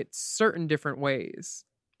could take it certain different ways,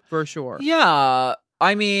 for sure. Yeah.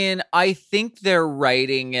 I mean, I think they're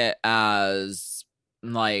writing it as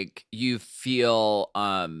like you feel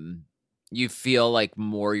like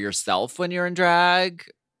more yourself when you're in drag,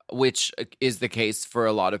 which is the case for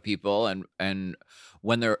a lot of people, and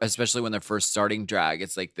when they're, especially when they're first starting drag,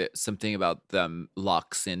 it's like something about them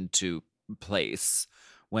locks into place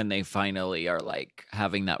when they finally are like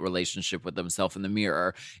having that relationship with themselves in the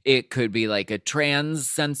mirror. It could be like a trans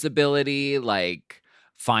sensibility, like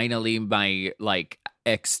finally my like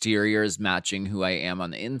exterior is matching who I am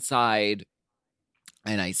on the inside,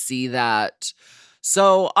 and I see that.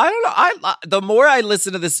 So I don't know. The more I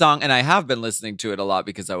listen to this song, and I have been listening to it a lot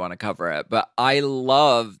because I want to cover it, but I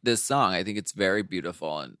love this song. I think it's very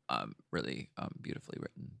beautiful and really beautifully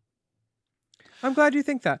written. I'm glad you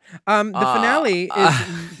think that. The finale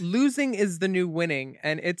is "Losing is the New Winning,"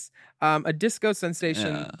 and it's a disco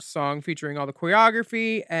sensation song featuring all the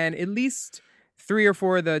choreography, and at least 3 or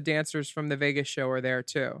 4 of the dancers from the Vegas show are there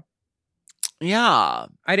too. Yeah.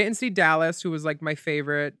 I didn't see Dallas, who was like my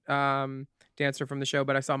favorite dancer from the show,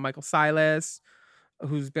 but I saw Michael Silas,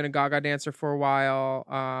 who's been a Gaga dancer for a while,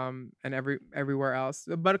 and everywhere else.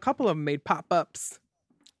 But a couple of them made pop-ups.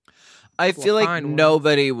 I feel like fine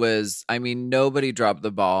ones. nobody dropped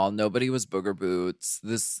the ball. Nobody was Booger Boots.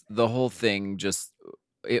 The whole thing just,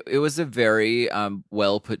 it was a very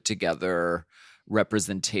well put together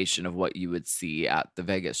representation of what you would see at the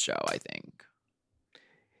Vegas show, I think.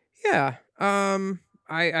 Yeah.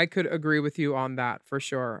 I could agree with you on that for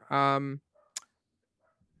sure.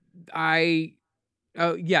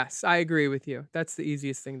 Yes, I agree with you. That's the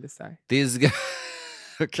easiest thing to say.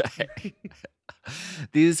 Okay.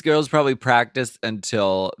 These girls probably practiced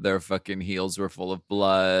until their fucking heels were full of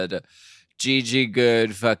blood. Gigi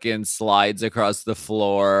Good fucking slides across the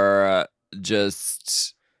floor,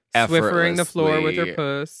 just Swiffering the floor with her effortlessly.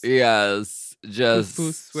 puss. Yes, just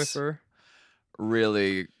Puss Swiffer.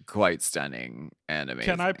 really quite stunning and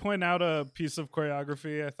amazing. Can I point out a piece of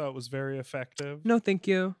choreography I thought was very effective? No, thank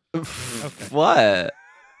you. What?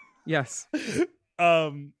 Yes.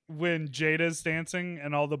 When Jada's dancing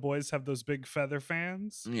and all the boys have those big feather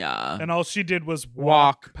fans. Yeah. And all she did was Walk.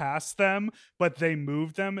 walk past them, but they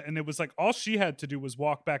moved them. And it was like all she had to do was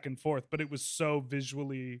walk back and forth, but it was so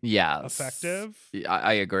visually Yes. effective. Yeah,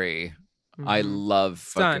 I agree. I Mhm. love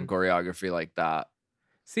fucking Done. choreography like that.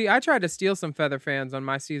 See, I tried to steal some feather fans on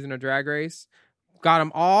my season of Drag Race. Got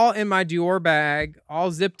them all in my Dior bag,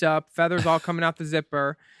 all zipped up, feathers all coming out the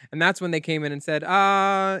zipper. And that's when they came in and said,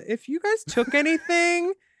 if you guys took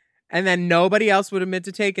anything, and then nobody else would admit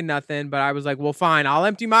to taking nothing. But I was like, well, fine, I'll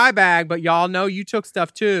empty my bag, but y'all know you took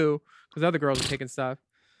stuff too, because other girls are taking stuff.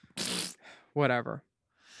 Whatever.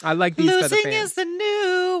 I like these feather Losing fans. is the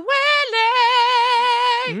new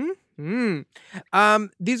winning.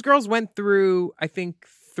 These girls went through, I think,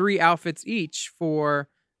 3 outfits each for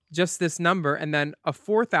just this number, and then a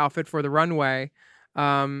 4th outfit for the runway.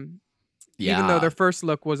 Even though their first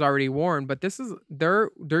look was already worn, but this is they're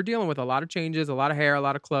dealing with a lot of changes, a lot of hair, a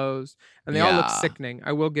lot of clothes, and they all look Yeah. sickening.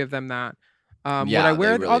 I will give them that. Would Yeah, I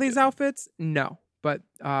wear they all really these do. outfits? No, but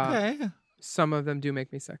Okay. Some of them do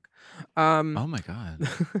make me sick. Oh my God.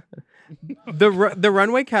 The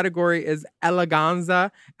runway category is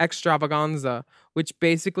eleganza extravaganza, which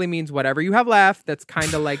basically means whatever you have left that's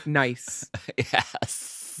kind of like nice.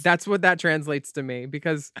 Yes. That's what that translates to me,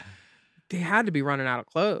 because they had to be running out of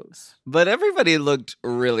clothes. But everybody looked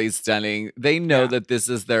really stunning. They know Yeah. that this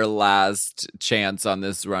is their last chance on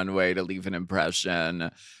this runway to leave an impression.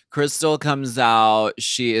 Crystal comes out.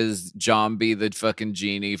 She is Jambi, the fucking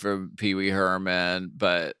genie from Pee Wee Herman,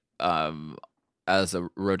 but as a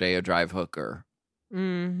Rodeo Drive hooker.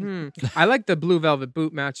 I like the blue velvet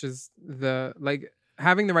boot matches.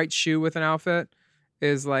 Having the right shoe with an outfit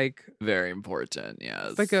is like Very important, yes.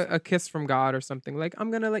 it's like a kiss from God or something. Like, I'm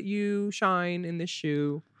gonna let you shine in this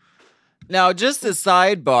shoe. Now, just a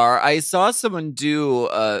sidebar, I saw someone do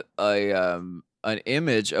an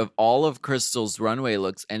image of all of Crystal's runway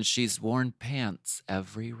looks, and she's worn pants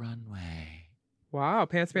every runway. Wow,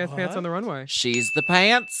 pants on What? the runway. She's the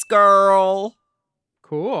pants girl.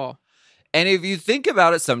 Cool. And if you think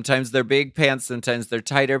about it, sometimes they're big pants, sometimes they're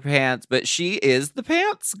tighter pants, but she is the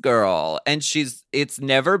pants girl. And it's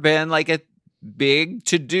never been like a big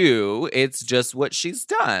to do. It's just what she's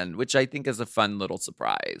done, which I think is a fun little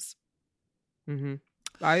surprise. Mm-hmm.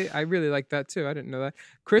 I really like that too. I didn't know that.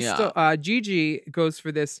 Crystal Gigi goes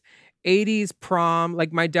for this 80s prom.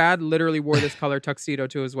 Like, my dad literally wore this color tuxedo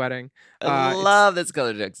to his wedding. I love this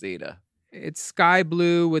color tuxedo. It's sky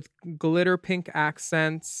blue with glitter pink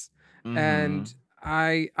accents. Mhm. And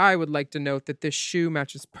I would like to note that this shoe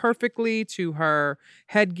matches perfectly to her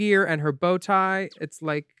headgear and her bow tie. It's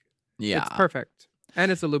like, Yeah. it's perfect.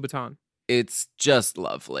 And it's a Louboutin. It's just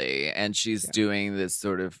lovely. And she's doing this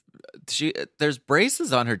sort of there's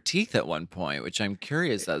braces on her teeth at one point, which I'm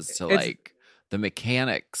curious as to It's- like the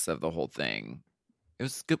mechanics of the whole thing. It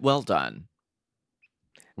was good, well done.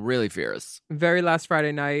 Really fierce. Very Last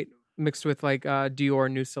Friday Night mixed with like Dior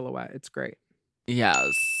new silhouette. It's great. Yes.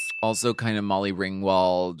 Also kind of Molly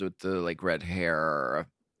Ringwald with the like red hair.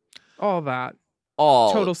 All that.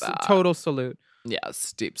 All Total of that. total salute.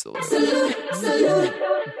 Yes, deep salute.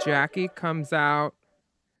 Jackie comes out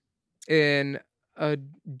in a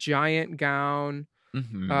giant gown,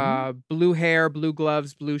 Mhm. blue hair, blue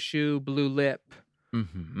gloves, blue shoe, blue lip.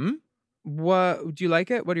 Mhm. What do you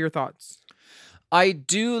like it? What are your thoughts? I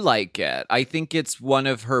do like it. I think it's one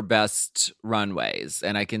of her best runways,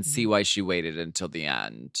 and I can see Mm-hmm. why she waited until the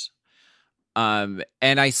end. And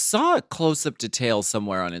I saw a close-up detail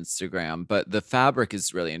somewhere on Instagram, but the fabric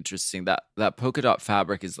is really interesting. That polka dot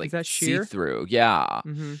fabric is like that sheer? see-through. Yeah.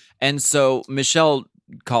 Mm-hmm. And so Michelle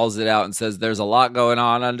calls it out and says there's a lot going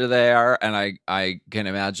on under there, and I can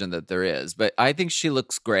imagine that there is. But I think she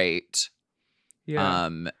looks great. Yeah.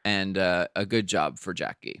 And a good job for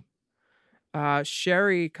Jackie.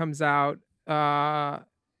 Sherry comes out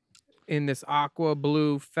in this aqua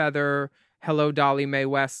blue feather Hello Dolly Mae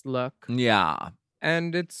West look. Yeah.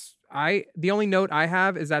 And the only note I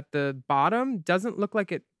have is that the bottom doesn't look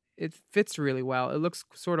like it fits really well. It looks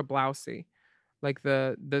sort of blousy. Like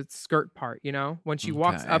the skirt part, you know? When she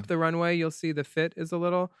walks Okay. up the runway, you'll see the fit is a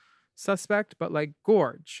little suspect, but like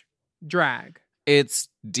gorge. Drag. It's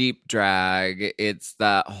deep drag. It's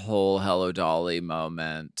that whole Hello Dolly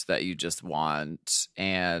moment that you just want.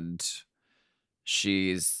 And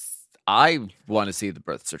I want to see the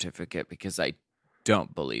birth certificate because I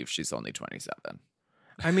don't believe she's only 27.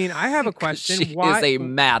 I mean, I have a question. She Why is a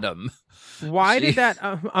madam. Why she- did that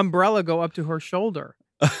umbrella go up to her shoulder?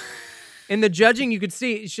 In the judging, you could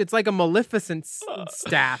see it's like a Maleficent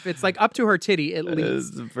staff. It's like up to her titty at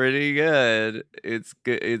least. It's pretty good. It's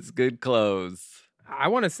good. It's good clothes. I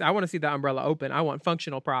want to see that umbrella open. I want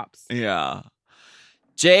functional props. Yeah.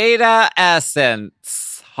 Jada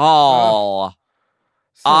Essence Hall.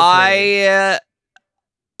 So pretty.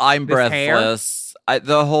 I'm This hair? breathless.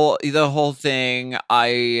 The whole thing.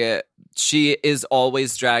 She is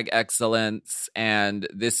always drag excellence, and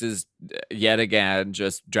this is yet again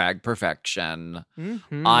just drag perfection.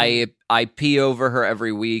 Mhm. I pee over her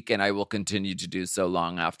every week, and I will continue to do so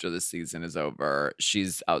long after the season is over.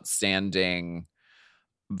 She's outstanding,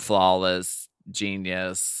 flawless,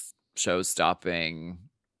 genius, show-stopping.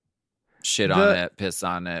 Shit on it, piss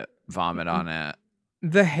on it, vomit on it.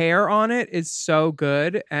 The hair on it is so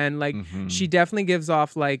good, and like Mhm. she definitely gives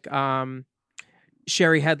off like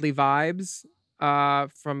Sherry Headley vibes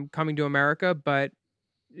from Coming to America, but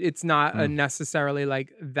it's not a necessarily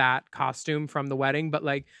like that costume from the wedding, but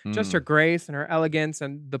like just her grace and her elegance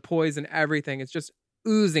and the poise and everything. It's just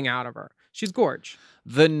oozing out of her. She's gorge.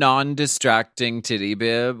 The non-distracting titty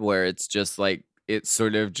bib, where it's just like it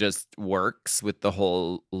sort of just works with the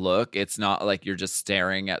whole look. It's not like you're just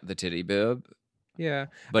staring at the titty bib, Yeah.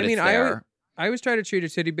 but I mean, it's there. I always try to treat a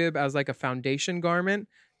titty bib as like a foundation garment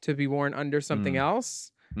to be worn under something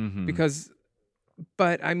else Mhm.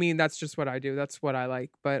 but I mean, that's just what I do. That's what I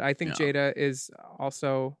like. But I think Yeah. Jada is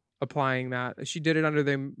also applying that. She did it under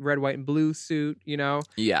the red, white, and blue suit, you know?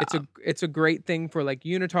 Yeah. It's a great thing for like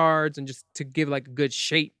unitards and just to give like a good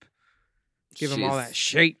shape. Give them all She's- that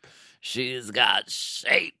shape. She's got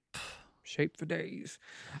shape. Shape for days.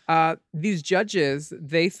 These judges,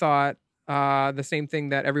 they thought the same thing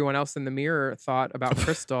that everyone else in the mirror thought about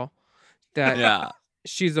Crystal. That Yeah.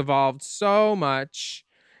 she's evolved so much,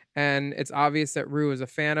 and it's obvious that Rue is a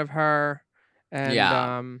fan of her. And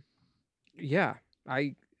Yeah.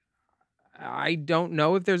 I don't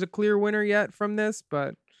know if there's a clear winner yet from this,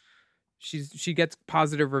 but she gets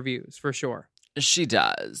positive reviews for sure. She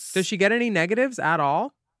does. Does she get any negatives at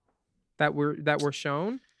all that were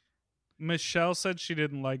shown? Michelle said she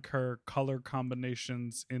didn't like her color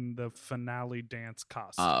combinations in the finale dance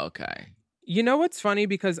costume. Oh, okay. You know what's funny?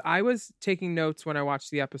 Because I was taking notes when I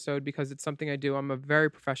watched the episode because it's something I do. I'm a very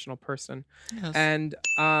professional person. And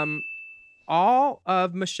all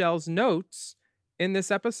of Michelle's notes in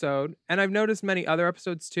this episode, and I've noticed many other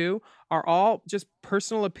episodes too, are all just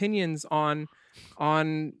personal opinions on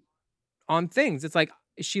things. It's like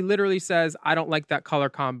she literally says, I don't like that color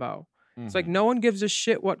combo. It's like no one gives a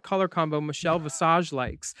shit what color combo Michelle Visage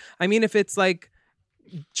likes. I mean, if it's like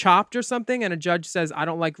Chopped or something and a judge says, I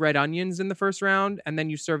don't like red onions in the first round, and then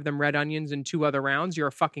you serve them red onions in 2 other rounds, you're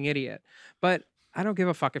a fucking idiot. But I don't give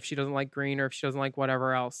a fuck if she doesn't like green or if she doesn't like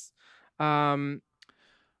whatever else. Well,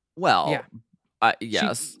 Yeah.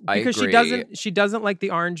 yes, Because I agree. she doesn't like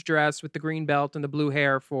the orange dress with the green belt and the blue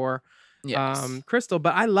hair for Yes. Crystal,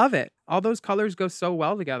 but I love it. All those colors go so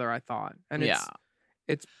well together, I thought. And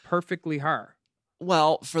it's perfectly her.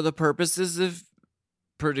 Well, for the purposes of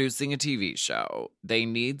producing a TV show, they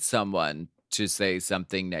need someone to say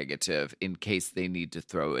something negative in case they need to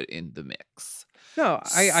throw it in the mix. No,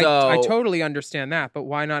 I So- totally understand that, but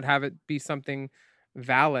why not have it be something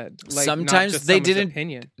valid? Like, Sometimes not just they someone's didn't-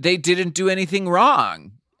 opinion. They didn't do anything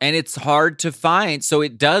wrong. And it's hard to find. So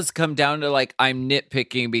it does come down to like, I'm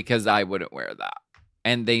nitpicking because I wouldn't wear that.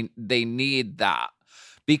 And they need that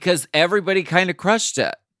because everybody kind of crushed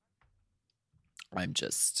it. I'm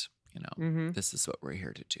just, Mhm. this is what we're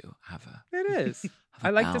here to do. Have a It is. have a I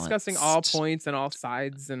like discussing all balanced- points and all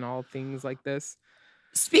sides and all things like this.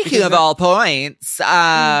 Speaking Because of that- all points,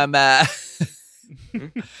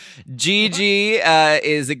 Gigi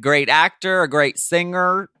is a great actor, a great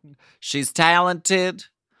singer. She's talented.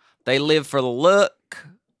 They live for the look.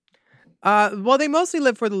 Well, they mostly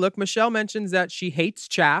live for the look. Michelle mentions that she hates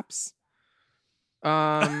chaps,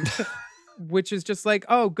 which is just like,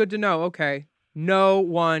 oh, good to know. Okay, no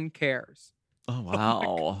one cares. Oh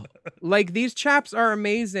wow! Like these chaps are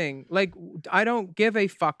amazing. Like I don't give a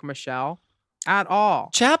fuck, Michelle, at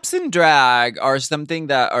all. Chaps in drag are something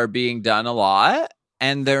that are being done a lot,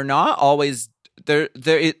 and they're not always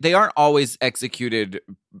they aren't always executed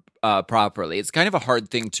properly. It's kind of a hard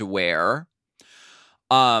thing to wear.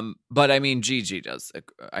 But I mean, Gigi does.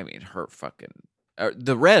 I mean, her fucking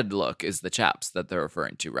the red look is the chaps that they're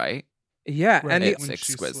referring to, right? Yeah, Right. and It's when she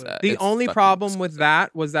exquisite. slipped. the It's only fucking problem with exquisite.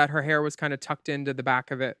 that was that her hair was kind of tucked into the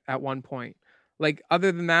back of it at one point. Like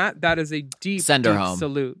other than that, that is a deep, Send her deep home.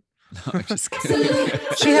 salute. No, I'm just kidding.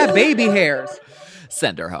 She had baby hairs.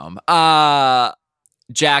 Send her home.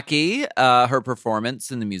 Jackie, her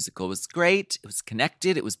performance in the musical was great. It was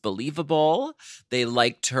connected. It was believable. They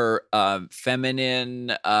liked her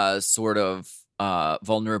feminine sort of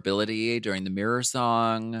vulnerability during the Mirror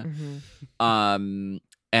song.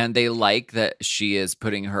 And they like that she is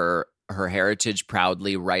putting her heritage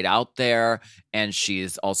proudly right out there. And she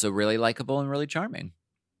is also really likable and really charming.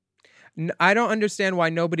 I don't understand why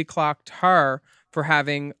nobody clocked her for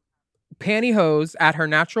having pantyhose at her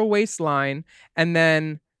natural waistline, and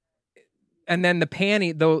then the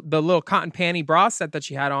panty, the little cotton panty bra set that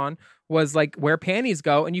she had on was like where panties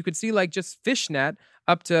go, and you could see like just fishnet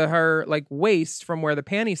up to her like waist from where the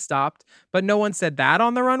panties stopped, but no one said that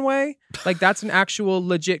on the runway. Like that's an actual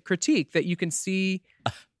legit critique that you can see.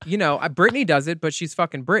 You know, Britney does it, but she's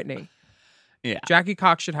fucking Britney. Yeah. Jackie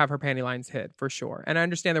Cox should have her panty lines hid for sure. And I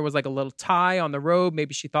understand there was like a little tie on the robe.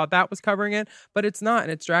 Maybe she thought that was covering it, but it's not.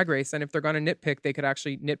 And it's Drag Race. And if they're going to nitpick, they could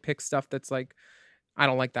actually nitpick stuff that's like, I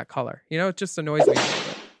don't like that color. You know, it just annoys me a little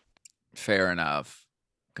bit. Fair enough.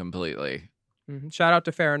 Completely. Shout out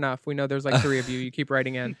to Fair Enough. We know there's like 3 of you. You keep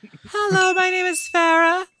writing in. Hello, my name is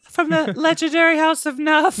Farah from the legendary House of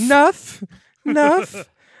Nuff. Nuff.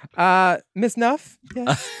 Miss Nuff.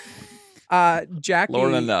 Yes. Jackie.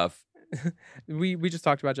 Lorna Nuff. We just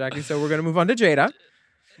talked about Jackie, so we're going to move on to Jada.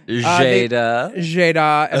 Jada.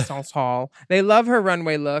 Jada Essence Hall. They love her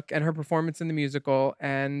runway look and her performance in the musical.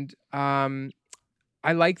 And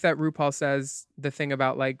I like that RuPaul says the thing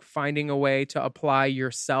about like finding a way to apply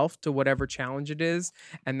yourself to whatever challenge it is.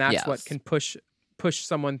 And that's what Yes. can push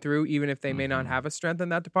someone through, even if they may not have a strength in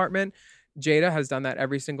that department. Jada has done that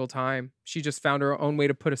every single time. She just found her own way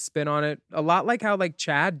to put a spin on it. A lot like how like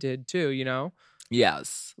Chad did too, you know?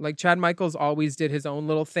 Yes. Like Chad Michaels always did his own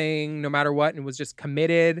little thing no matter what and was just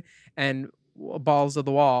committed and balls to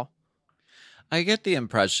the wall. I get the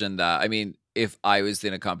impression that, I mean, if I was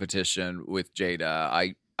in a competition with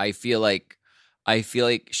Jada, I feel like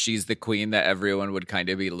she's the queen that everyone would kind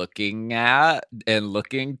of be looking at and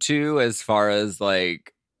looking to as far as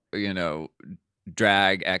like, you know,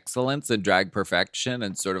 drag excellence and drag perfection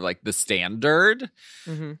and sort of like the standard.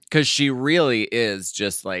 Mm-hmm. Because she really is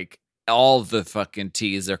just like all the fucking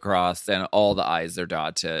T's are crossed and all the I's are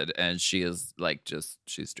dotted. And she is like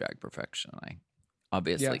she's drag perfection. I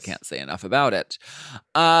obviously Yes. can't say enough about it.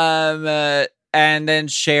 And then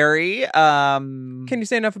Sherry. Can you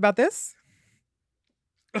say enough about this?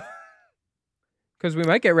 Because we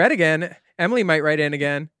might get read again. Emily might write in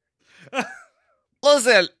again.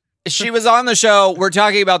 Listen, she was on the show. We're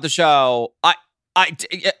talking about the show.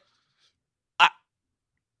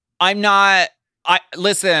 I'm not.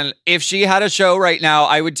 Listen. If she had a show right now,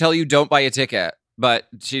 I would tell you don't buy a ticket. But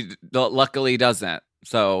she luckily doesn't.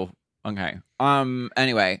 So okay.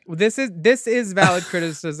 Anyway, This is valid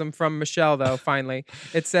criticism from Michelle, though. Finally,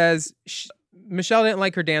 it says Michelle didn't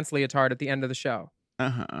like her dance leotard at the end of the show,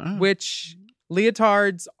 which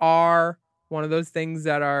leotards are one of those things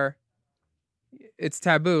that are. It's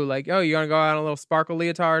taboo. Like, oh, you want to go out in a little sparkle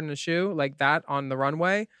leotard and a shoe like that on the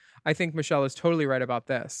runway? I think Michelle is totally right about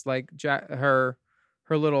this. Like her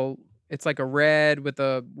little, it's like a red with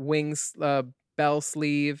a wings bell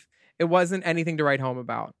sleeve. It wasn't anything to write home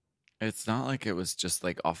about. it's not like it was just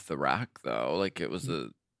like off the rack though. Like it was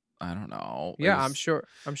I don't know. It Yeah, was-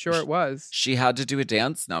 I'm sure it was. She had to do a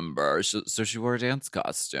dance number, so she wore a dance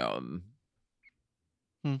costume.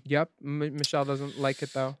 Yep, Michelle doesn't like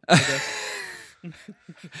it though, I guess.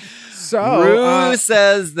 So Rue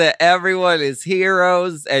says that everyone is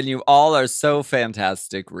heroes and you all are so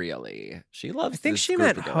fantastic, really. She loves I think this she group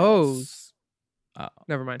meant of girls. hoes. Oh.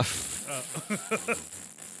 Never mind.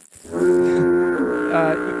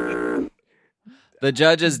 The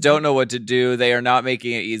judges don't know what to do. They are not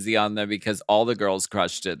making it easy on them because all the girls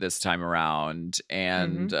crushed it this time around.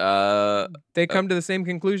 And They come to the same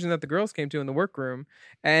conclusion that the girls came to in the workroom,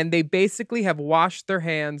 and they basically have washed their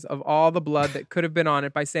hands of all the blood that could have been on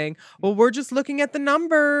it by saying, "Well, we're just looking at the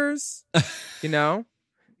numbers." You know?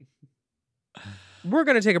 We're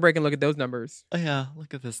going to take a break and look at those numbers. oh yeah,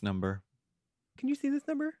 look at this number. Can you see this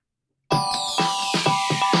number?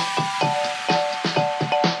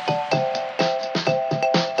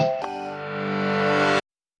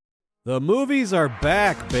 The movies are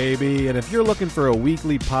back, baby, and if you're looking for a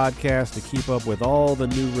weekly podcast to keep up with all the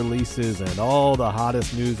new releases and all the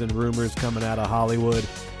hottest news and rumors coming out of Hollywood,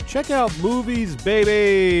 check out Movies,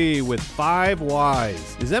 Baby, with 5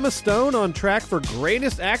 Ys. Is Emma Stone on track for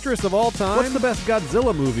greatest actress of all time? What's the best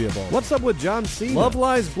Godzilla movie of all? What's up with John Cena? Love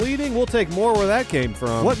Lies Bleeding? We'll take more where that came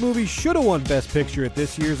from. What movie should have won Best Picture at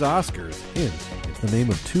this year's Oscars? Hint. The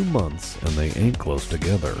name of 2 months, and they ain't close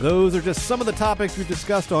together. Those are just some of the topics we've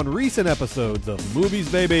discussed on recent episodes of Movies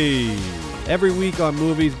Baby. Every week on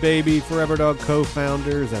Movies Baby, Forever Dog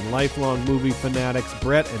co-founders and lifelong movie fanatics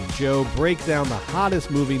Brett and Joe break down the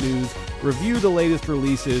hottest movie news, review the latest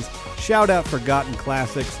releases, shout out forgotten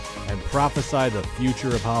classics, and prophesy the future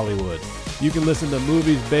of Hollywood. You can listen to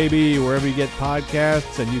Movies Baby wherever you get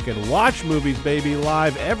podcasts, and you can watch Movies Baby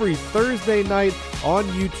live every Thursday night on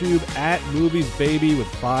YouTube at Movies Baby with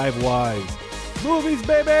 5 Ys. Movies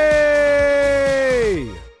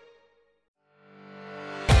Baby!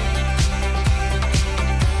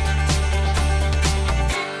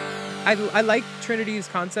 I like Trinity's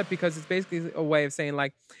concept because it's basically a way of saying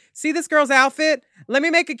like, see this girl's outfit? Let me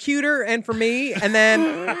make it cuter and for me, and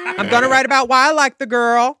then I'm going to write about why I like the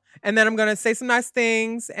girl, and then I'm going to say some nice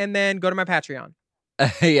things, and then go to my Patreon.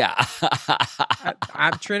 Yeah.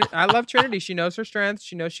 I love Trinity. She knows her strengths.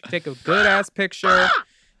 She knows she can take a good ass picture.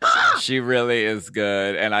 She really is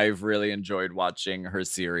good, and I've really enjoyed watching her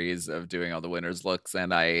series of doing all the winners looks,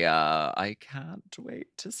 and I can't wait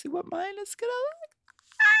to see what mine is gonna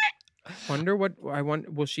Wonder what I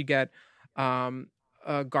want. Will she get a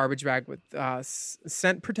garbage bag with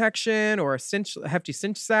scent protection or a hefty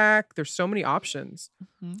cinch sack? There's so many options.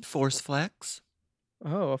 look. Force flex.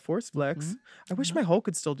 Oh, a force flex. I wish my Hulk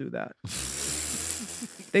could still do that.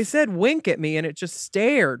 They said wink at me and it just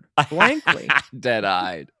stared blankly.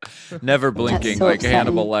 Dead-eyed. Never blinking so like upsetting.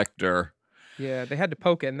 Hannibal Lecter. Yeah, they had to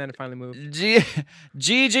poke it and then it finally moved.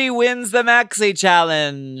 Gigi wins the Maxi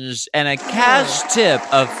Challenge and a cash tip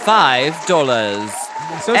of $5.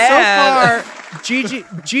 So And- far,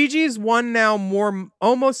 Gigi's won now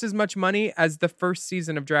almost as much money as the first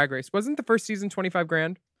season of Drag Race. Wasn't the first season 25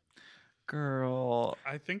 grand? Girl.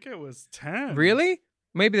 I think it was 10. Really?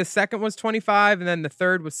 Maybe the second was 25 and then the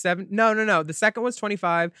third was 7. No. The second was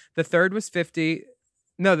 25, the third was 50.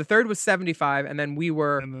 No, the third was 75 and then we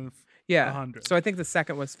were And then yeah. 100. So I think the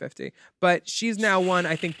second was 50. But she's now won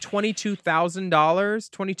I think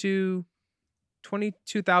 $22,000,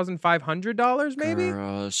 $22,500 maybe.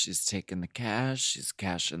 Girl, she's taking the cash. She's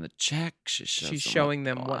cashing the check. She's showing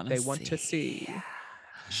them what they want to see.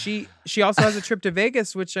 She also has a trip to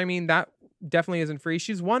Vegas, which I mean that definitely isn't free.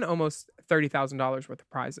 She's won almost $30,000 worth of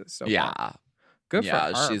prizes. So Yeah. far. Good for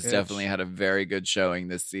her. She's bitch. definitely had a very good showing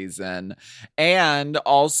this season. And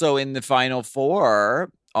also in the final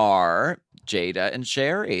four are Jada and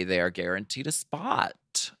Sherry. They are guaranteed a spot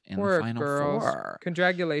in the Work, final girls. four.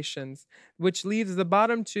 Congratulations. Which leaves the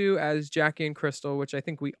bottom two as Jackie and Crystal, which I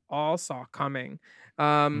think we all saw coming.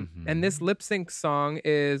 And this lip sync song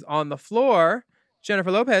is On the Floor,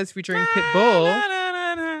 Jennifer Lopez featuring Pitbull.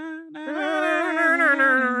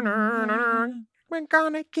 We're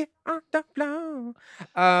gonna get on the floor.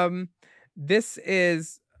 This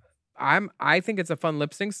is I think it's a fun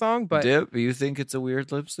lip sync song, but Dip, you think it's a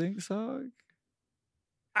weird lip sync song?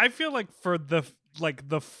 I feel like for the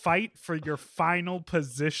fight for your final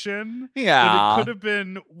position, Yeah. it could have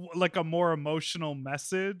been like a more emotional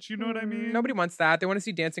message. You know what I mean? nobody wants that. They want to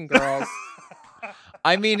see dancing girls.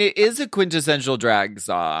 I mean, it is a quintessential drag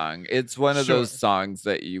song. It's one of Sure. those songs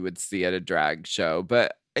that you would see at a drag show.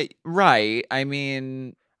 But, right, I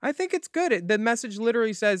mean, I think it's good. The message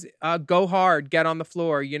literally says, go hard, get on the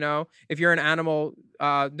floor, you know? If you're an animal,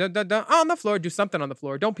 on the floor, do something on the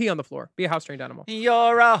floor. Don't pee on the floor. Be a house-trained animal.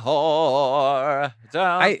 you're a whore.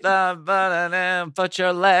 Don't put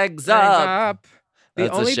your legs up. The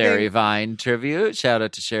That's only a Sherry thing, Vine tribute. Shout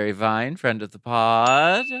out to Sherry Vine, friend of the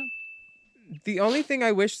pod. the only thing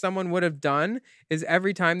I wish someone would have done is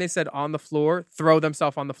every time they said on the floor, throw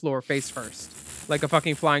themselves on the floor face first. Like a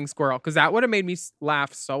fucking flying squirrel. Because that would have made me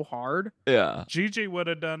laugh so hard. Yeah. Gigi would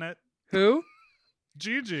have done it. Who?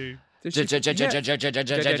 Gigi. Did she-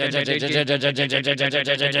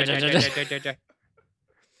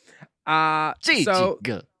 Gigi, So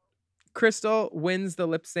go. Crystal wins the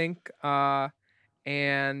lip sync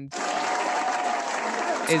and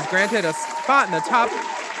is granted a spot in the top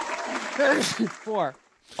 4.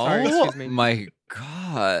 Sorry, Oh excuse me. my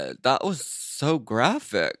God. That was so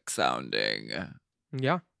graphic sounding.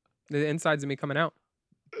 Yeah. The insides of me coming out.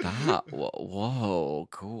 Whoa,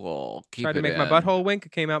 cool. Keep Tried to it make in. my butthole wink.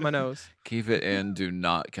 It came out my nose. Keep it in. Do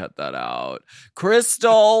not cut that out.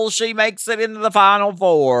 Crystal, she makes it into the final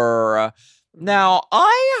four. Now,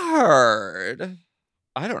 I heard,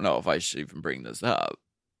 I don't know if I should even bring this up.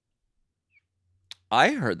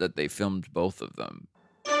 I heard that they filmed both of them.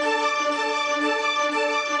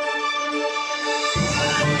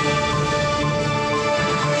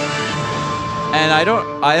 And I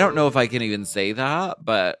don't know if I can even say that,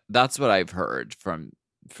 but that's what I've heard from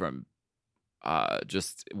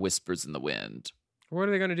just whispers in the wind. What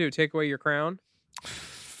are they going to do? Take away your crown?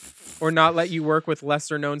 Or not let you work with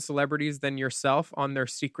lesser known celebrities than yourself on their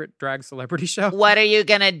secret drag celebrity show? What are you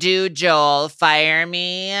gonna do, Joel? Fire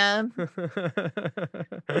me?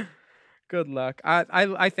 Good luck.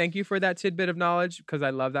 I thank you for that tidbit of knowledge because I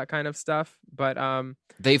love that kind of stuff. But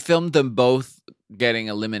They filmed them both getting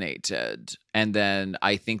eliminated, and then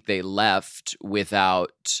I think they left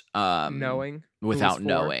without knowing. who was without for.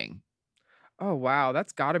 knowing. Oh wow,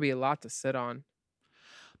 that's got to be a lot to sit on.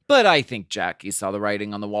 But I think Jackie saw the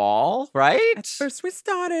writing on the wall, right? At first, we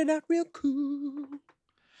started out real cool.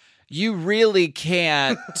 You really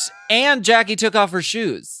can't. And Jackie took off her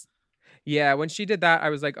shoes. Yeah, when she did that, I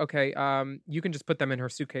was like, okay, you can just put them in her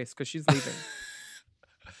suitcase because she's leaving.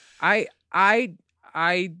 I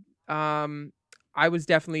was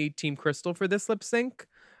definitely Team Crystal for this lip sync.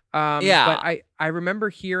 Yeah. But I remember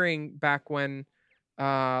hearing back when,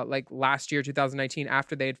 like last year, 2019,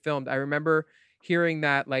 after they had filmed, I remember hearing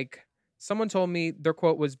that like someone told me their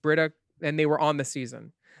quote was Britta, and they were on the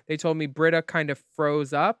season. They told me Britta kind of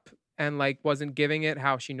froze up and like wasn't giving it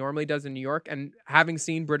how she normally does in New York. And having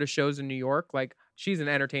seen Britta shows in New York, like she's an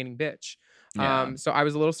entertaining bitch. Yeah. So I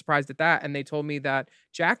was a little surprised at that. And they told me that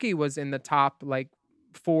Jackie was in the top like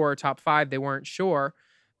 4, top 5. They weren't sure.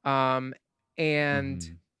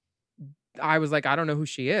 And I was like, I don't know who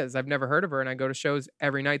she is. I've never heard of her, and I go to shows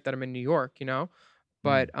every night that I'm in New York, you know.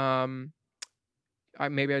 But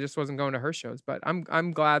maybe I just wasn't going to her shows. But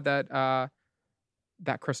I'm glad that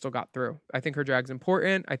that Crystal got through. I think her drag's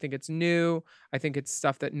important. I think it's new. I think it's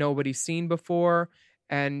stuff that nobody's seen before.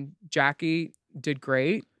 And Jackie did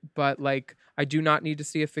great, but like I do not need to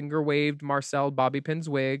see a finger waved Marcel Bobby Pins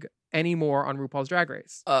wig anymore on RuPaul's Drag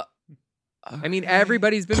Race. I mean,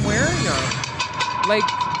 everybody's been wearing them. Like,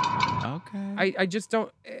 okay. I just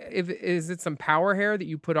don't. Is it some power hair that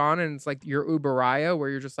you put on and it's like your Uberaya where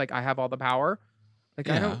you're just like, I have all the power? Like,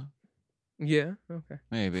 I don't. Yeah. Okay.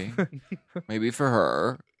 Maybe for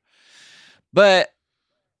her. But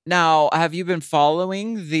now, have you been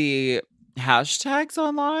following the hashtags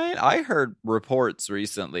online? I heard reports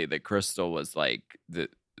recently that Crystal was like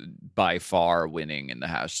by far winning in the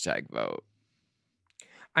hashtag vote.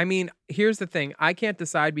 I mean, here's the thing. I can't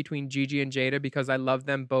decide between Gigi and Jada because I love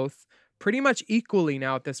them both pretty much equally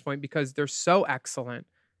now at this point because they're so excellent.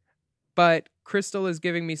 But Crystal is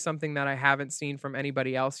giving me something that I haven't seen from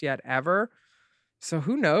anybody else yet ever. So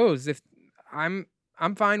who knows if I'm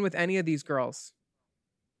fine with any of these girls.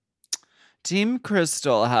 Team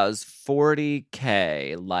Crystal has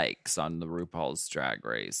 40K likes on the RuPaul's Drag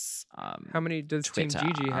Race. How many does Twitter.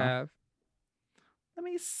 Team Gigi have? Let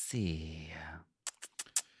me see.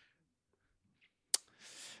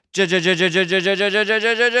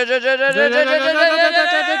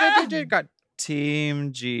 God.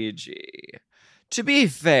 Team Gigi. To be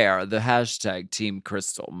fair, the hashtag Team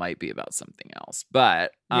Crystal might be about something else,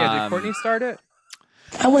 but Yeah, did Courtney start it?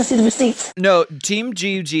 I want to see the receipts. no, Team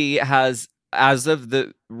Gigi has, as of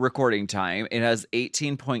the recording time, it has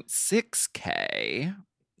 18.6K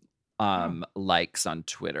likes on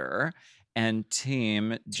Twitter, and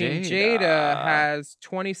Team Jada has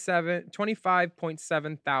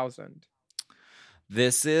 25.7 thousand.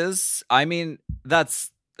 This is, I mean,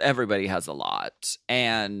 that's, everybody has a lot,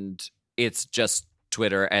 and it's just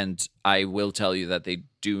Twitter, and I will tell you that they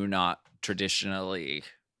do not traditionally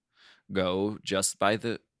go just by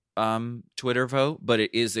the Twitter vote, but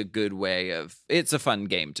it is a good way of, it's a fun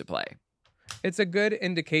game to play. It's a good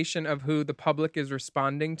indication of who the public is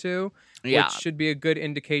responding to, Yeah. which should be a good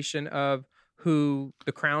indication of who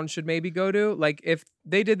the crown should maybe go to. Like if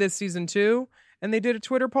they did this season 2 and they did a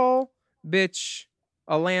Twitter poll, bitch,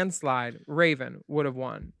 a landslide, Raven would have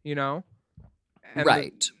won, you know? And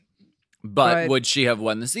Right. But would she have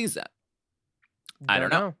won the season? I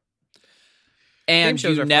don't know. And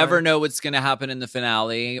shows you are never fun. know what's going to happen in the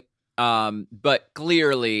finale. But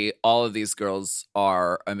clearly, all of these girls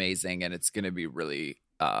are amazing, and it's going to be really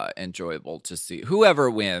enjoyable to see. Whoever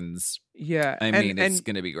wins, Yeah. I mean, it's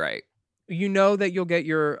going to be great. You know that you'll get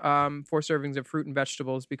your 4 servings of fruit and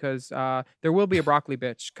vegetables because there will be a broccoli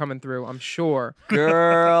bitch coming through, I'm sure.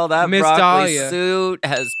 Girl, that Miss broccoli Dahlia. suit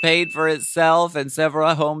has paid for itself in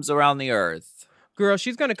several homes around the earth. Girl,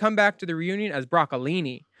 she's going to come back to the reunion as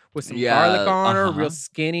broccolini with some Yeah, garlic on her, uh-huh. real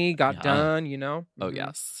skinny, got Yeah. done, you know? Oh, Mhm.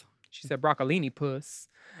 yes. She said broccolini puss.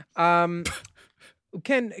 Can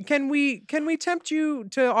we tempt you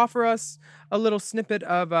to offer us a little snippet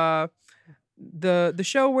of the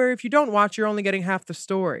show where if you don't watch, you're only getting half the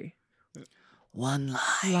story? One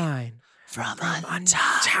Line. from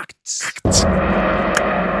Untucked.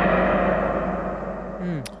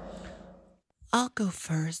 I'll go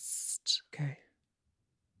first. Okay.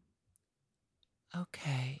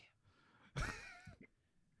 Okay.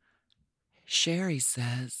 Sherry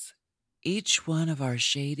says, each one of our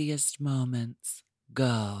shadiest moments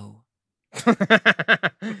go.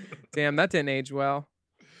 Damn, that didn't age well.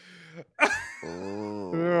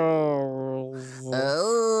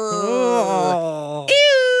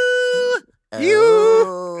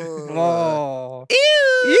 Oh.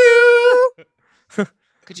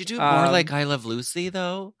 Could you do it more like I Love Lucy,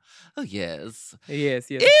 though? Oh, yes. Yes.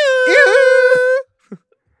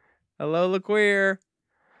 Hello, LaQueer.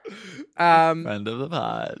 Friend of the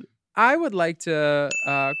pod. I would like to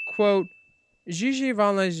quote Gigi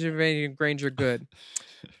Von Granger Good.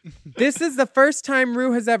 This is the first time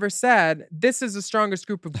Rue has ever said, this is the strongest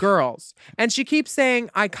group of girls. And she keeps saying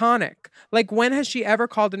iconic. Like, when has she ever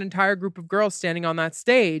called an entire group of girls standing on that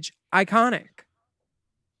stage iconic?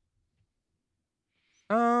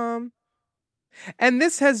 And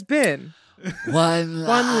this has been One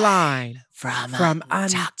line from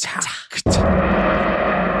Untucked.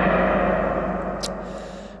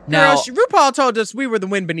 Now, Girl, RuPaul told us we were the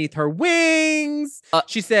wind beneath her wings.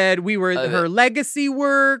 She said we were her legacy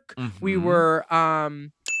work. We Mhm. were,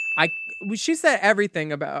 she said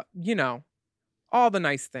everything about, you know, all the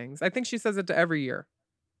nice things. I think she says it to every year,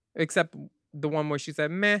 except the one where she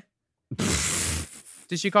said, meh.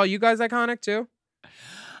 Did she call you guys iconic too?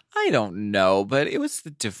 I don't know, but it was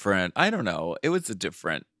different. I don't know. It was a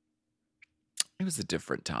different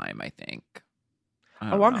time, I think.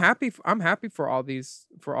 Oh, I'm happy. I'm happy for all these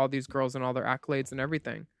girls and all their accolades and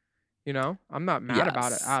everything. You know, I'm not mad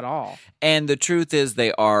about it at all. And the truth is,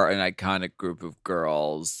 they are an iconic group of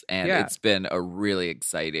girls, and Yeah. it's been a really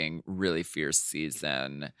exciting, really fierce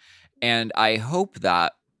season. And I hope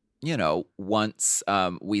that, you know, once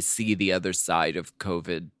we see the other side of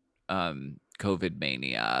COVID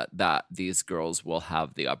mania, that these girls will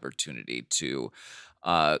have the opportunity to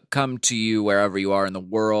come to you wherever you are in the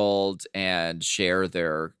world and share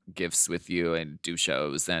their gifts with you and do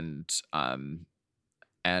shows. And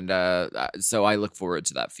so I look forward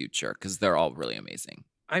to that future because they're all really amazing.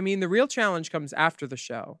 I mean, the real challenge comes after the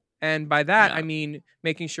show. And by that, Yeah. I mean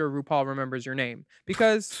making sure RuPaul remembers your name.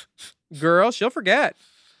 Because, girl, she'll forget.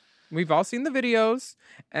 We've all seen the videos.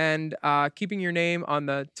 And keeping your name on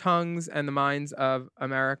the tongues and the minds of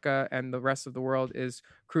America and the rest of the world is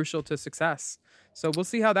crucial to success. So we'll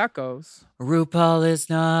see how that goes. RuPaul is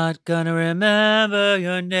not gonna remember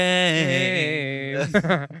your name.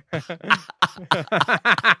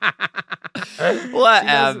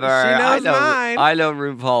 Whatever. She knows mine. I know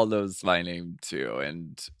RuPaul knows my name too.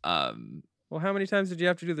 And Well, how many times did you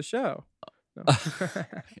have to do the show? No. fucking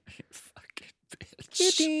bitch.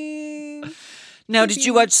 Kidding. Now, did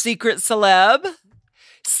you watch Secret Celeb?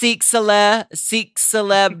 Seek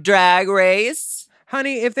Celeb Drag Race?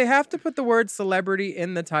 Honey, if they have to put the word celebrity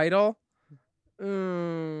in the title,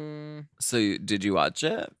 So did you watch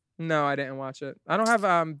it? no, I didn't watch it. I don't have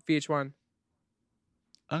VH1.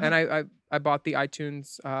 Okay. And I bought the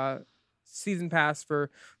iTunes season pass for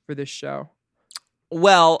this show.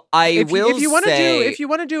 Well, If you want say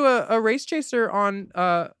to do a race chaser on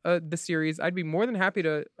the series, I'd be more than happy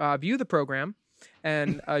to view the program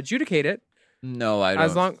and adjudicate it. no, I don't.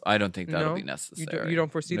 as long- I don't think that'll No? be necessary. You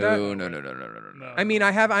don't foresee no, that? No. I mean,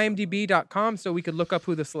 I have IMDb.com, so we could look up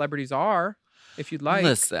who the celebrities are if you'd like.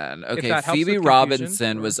 Listen, okay. that helps Phoebe with Robinson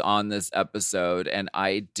confusion, was on this episode, and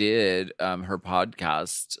I did her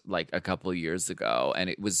podcast like a couple years ago, and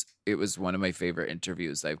it was one of my favorite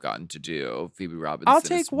interviews I've gotten to do. Phoebe Robinson. I'll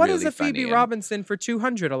take what is really a Phoebe funny and- Robinson for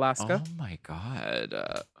 200, Alaska. Oh my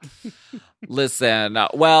God. Listen,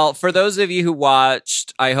 well, for those of you who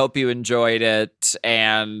watched, I hope you enjoyed it.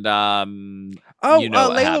 And you know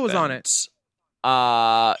what Layla was on happened. it.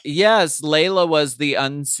 Yes, Layla was the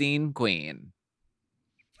unseen queen.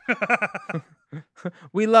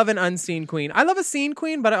 We love an unseen queen. I love a seen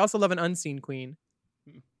queen, but I also love an unseen queen.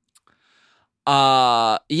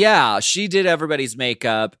 Yeah, she did everybody's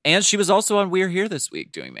makeup, and she was also on We're Here this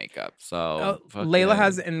week doing makeup. So Layla fucking-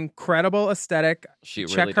 has an incredible aesthetic. she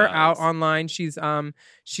Check really her does. out online. She's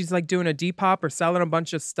like doing a Depop or selling a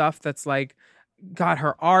bunch of stuff that's like got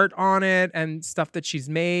her art on it and stuff that she's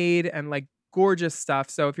made and like gorgeous stuff.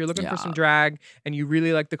 So if you're looking for Yeah. some drag and you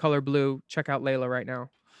really like the color blue, check out Layla right now.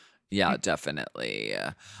 Yeah, definitely.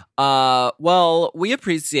 Well, we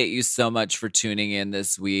appreciate you so much for tuning in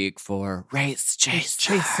this week for Race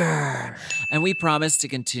Chaser. And we promise to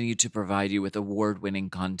continue to provide you with award-winning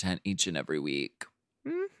content each and every week.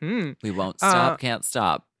 Mm-hmm. We won't stop, can't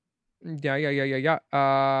stop.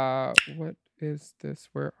 Yeah. What is this?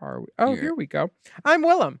 Where are we? Oh, Here. here we go. I'm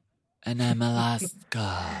Willem. And I'm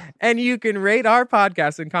Alaska. And you can rate our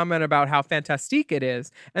podcast and comment about how fantastic it is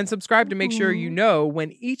and subscribe to make sure you know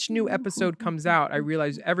when each new episode comes out. I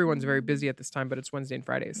realize everyone's very busy at this time, but it's Wednesday and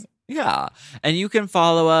Fridays. Yeah. And you can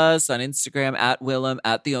follow us on Instagram at Willem,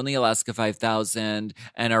 at The Only Alaska 5000.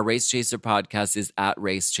 And our Race Chaser podcast is at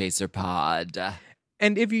Race Chaser Pod.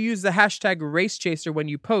 And if you use the hashtag RaceChaser when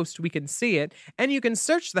you post, we can see it. And you can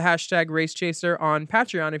search the hashtag RaceChaser on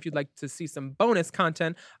Patreon if you'd like to see some bonus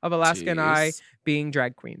content of Alaska and I Jeez. being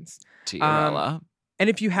drag queens. Tiarella. And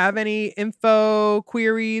if you have any info,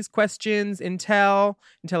 queries, questions,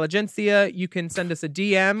 intelligentsia, you can send us a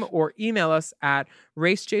DM or email us at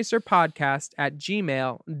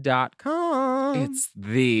racechaserpodcast@gmail.com. It's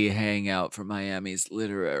the hangout for Miami's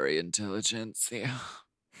literary intelligentsia.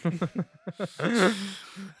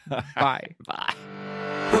 Bye. Bye.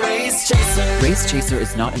 Race Chaser. Race Chaser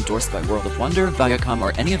is not endorsed by World of Wonder, Viacom,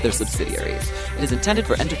 or any of their subsidiaries. It is intended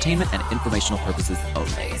for entertainment and informational purposes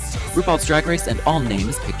only. RuPaul's Drag Race and all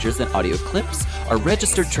names, pictures, and audio clips are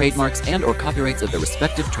registered trademarks and or copyrights of their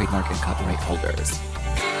respective trademark and copyright holders.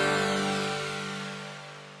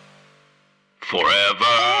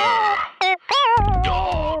 Forever.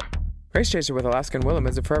 Dog. Race Chaser with Alaska and Willem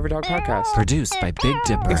is a Forever Dog podcast. Produced by Big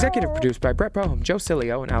Dipper. Executive produced by Brett Boehm, Joe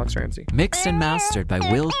Cilio, and Alex Ramsey. Mixed and mastered by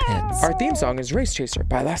Will Pitts. Our theme song is Race Chaser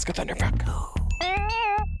by Alaska Thunderfuck.